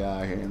old nigga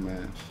out here,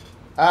 man.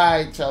 All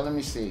right, y'all, let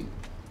me see.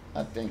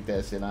 I think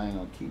that's it. I ain't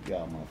gonna keep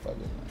y'all motherfuckers.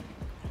 Man.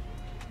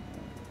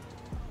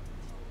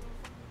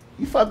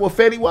 You fuck with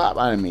Fetty Wap?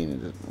 I didn't mean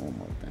it. Just one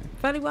more thing.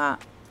 Fetty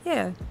Wap.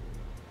 Yeah.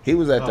 He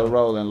was at the Oh.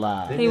 Rolling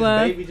Live. Didn't He his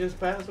was. baby just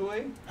pass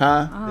away?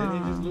 Huh?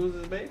 Didn't he just lose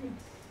his baby?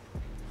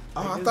 Oh,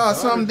 I His thought daughter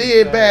something just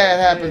did passed. bad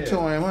happen Yeah. to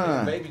him, huh?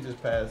 His baby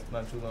just passed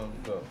not too long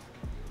ago.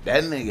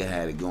 That nigga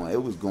had it going.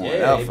 It was going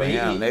Yeah, up for but he-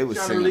 him. he They was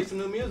trying to singing. release some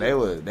new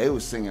music. They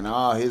was singing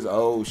all his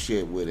old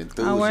shit with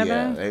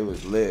enthusiasm. they? They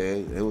was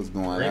lit. It was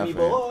going Remy up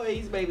for him.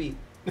 Boys, baby.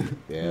 Yeah,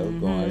 it was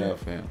going up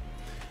for him.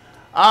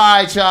 All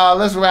right, y'all.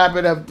 Let's wrap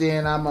it up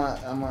then. I'm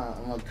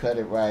gonna cut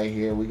it right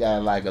here. We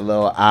got like a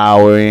little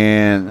hour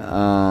in.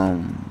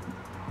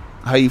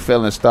 How you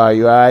feeling, Star?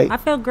 You all right? I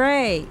feel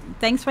great.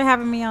 Thanks for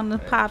having me on the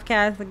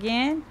podcast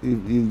again.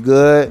 You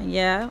good?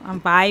 Yeah,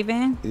 I'm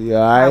vibing. You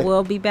all I right?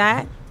 will be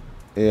back.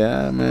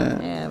 Yeah,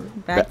 man. Yeah,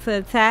 back to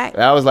attack.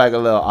 That was like a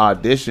little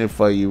audition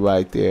for you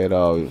right there,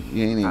 though.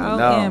 You ain't even know.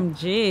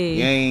 OMG.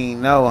 You ain't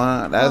know,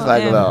 huh? That's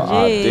like a little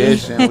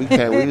OMG.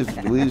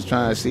 audition. We was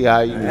trying to see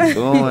how you was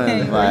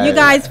doing. Like, You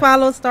guys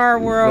follow Star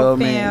you World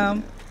feel me?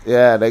 Fam.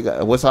 Yeah, they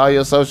got. What's all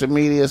your social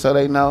media so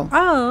they know?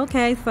 Oh,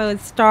 okay. So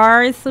it's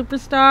Star is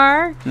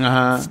Superstar,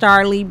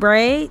 Star Lee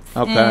Braids,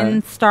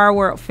 and Star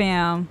World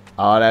Film.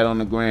 All that on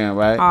the gram,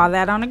 right? All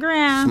that on the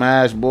gram.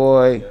 Smash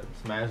Boy. Yep.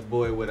 Smash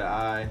Boy with an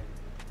I.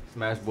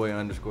 Smash Boy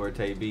 _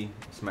 KB.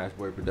 Smash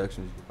Boy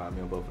Productions. You can find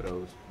me on both of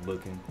those.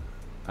 Booking.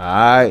 All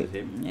right.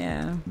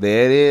 Yeah.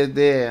 There it is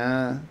there,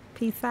 huh?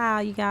 Peace out,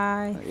 you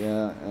guys.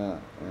 Yeah. All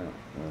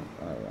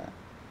right.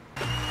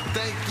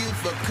 Thank you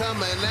for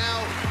coming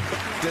out.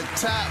 The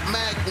Top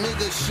Mac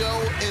Nigga Show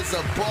is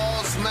a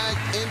Boss Mac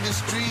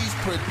Industries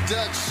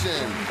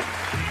production.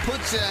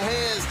 Put your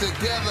hands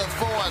together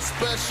for our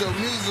special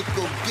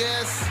musical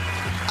guest.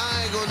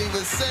 I ain't gonna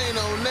even say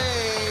no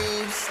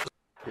names.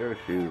 Your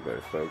shoes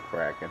are so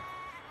cracking.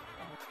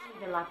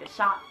 Even like the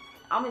shop,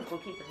 I'm just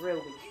gonna keep it real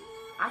with you.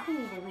 I can't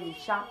even really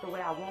shop the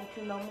way I want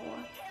to no more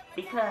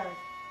because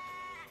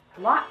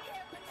what?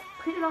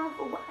 Put it on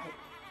for what?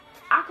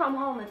 I come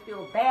home and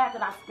feel bad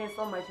that I spent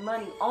so much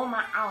money on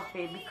my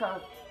outfit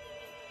because,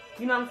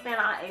 you know what I'm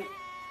saying?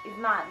 It's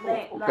not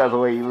like, Because of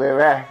where you live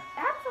at.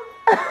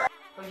 Absolutely.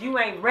 Because you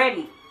ain't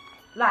ready.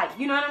 Like,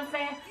 you know what I'm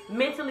saying?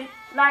 Mentally,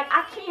 like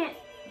I can't.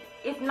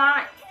 It's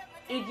not.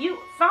 If you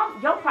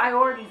your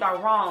priorities are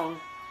wrong.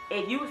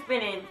 If you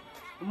spending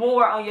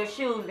more on your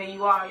shoes than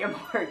you are on your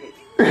mortgage.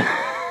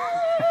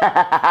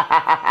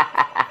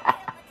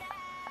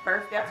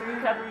 First step to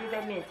recovery is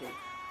admitted.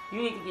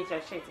 You need to get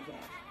your shit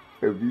together.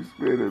 If you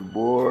spending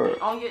more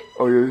on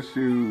your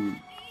shoes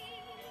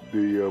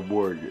than your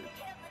mortgage,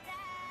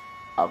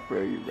 I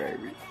feel you,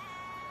 baby.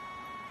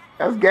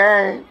 That's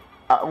gang.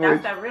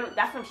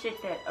 That's some shit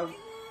that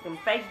them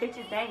fake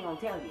bitches, they ain't gonna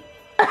tell you.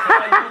 They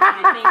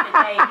think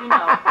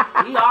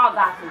that we all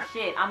got some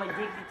shit I'm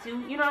addicted to,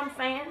 you know what I'm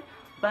saying?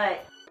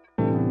 But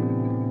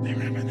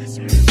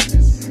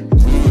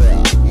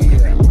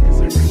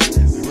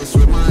This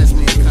reminds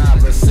me of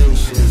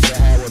conversations I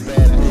had with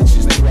bad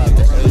bitches throughout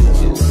the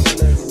ages.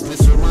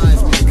 This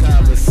reminds me of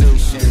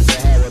conversations I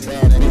had with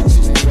bad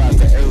bitches throughout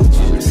the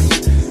ages.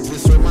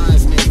 This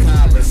reminds me of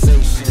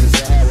conversations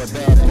I had with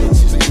bad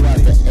bitches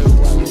throughout the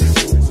ages.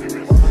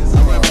 I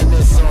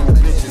reminisce on the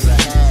bitches I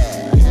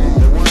had,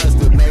 the ones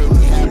that made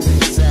me happy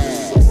and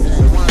sad,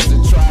 the ones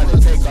that tried to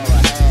take all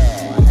I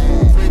had.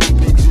 Pretty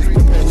bitches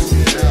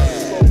perpetually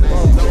mad,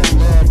 no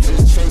love,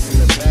 just chasing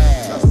the bag.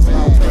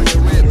 Pay the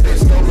rent,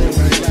 bitch, don't make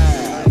me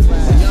laugh.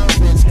 The young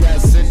bitch got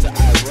sent to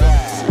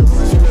Iraq.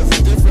 She was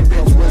a different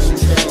bitch when she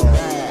came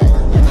back.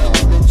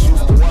 Another bitch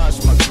used to wash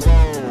my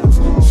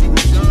clothes. She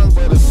was young,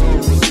 but her soul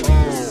was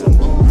old.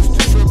 Used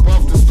to trip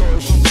off the story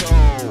she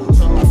told.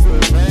 I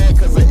feel bad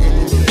cause I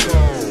ended it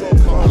cold.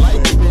 I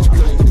like the bitch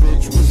cause the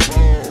bitch was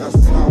bold.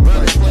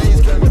 Running plays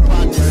kept her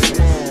pockets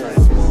small.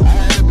 I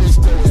had a bitch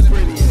that was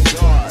pretty and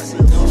dark.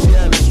 She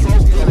had a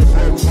stroke and it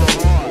broke my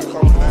heart.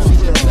 She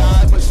didn't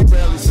die but she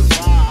barely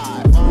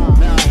survived.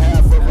 Now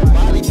half of her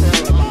body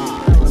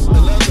paralyzed.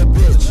 Another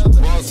bitch,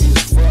 bossy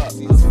as fuck.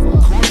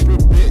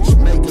 Corporate bitch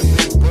making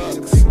big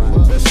bucks.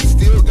 But she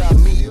still got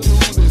me too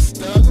that's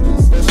stuck.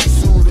 But she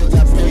sued and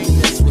got paid,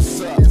 that's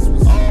what's up.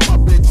 All my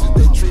bitches,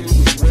 they treated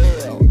me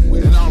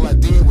well. And all I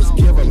did was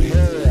give them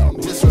hell.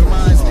 This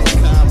reminds me of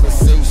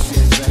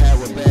conversations I had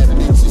with bad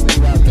bitches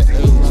throughout the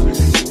ages.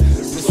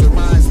 This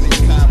reminds me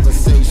of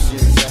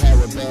conversations I had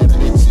with bad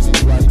bitches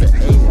throughout the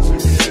ages.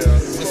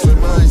 This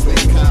reminds me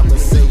of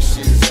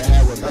conversations I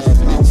had with bad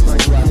bitches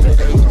throughout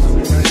the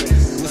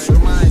ages. This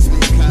reminds me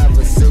of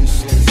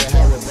conversations I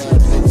had with bad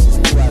bitches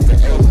throughout the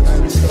ages.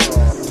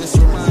 This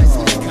reminds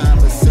me of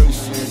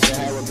conversations I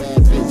had with bad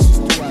bitches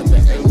throughout the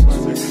ages.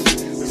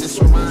 This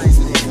reminds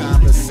me of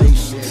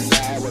conversations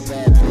I had with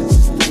bad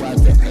bitches throughout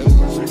the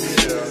ages.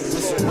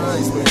 This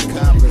reminds me of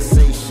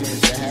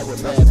conversations I had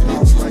with bad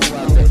bitches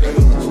throughout the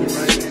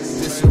ages.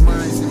 This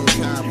reminds me of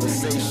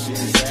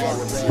conversations I had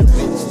with bad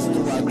bitches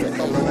throughout the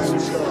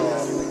ages.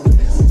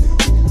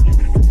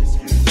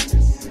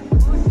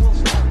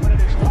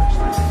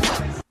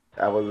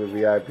 I was a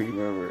VIP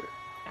member,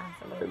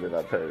 absolutely. and then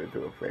I turned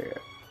into a fan.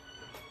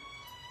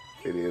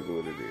 It is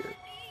what it is.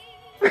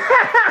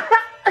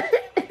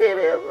 It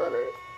is what it is.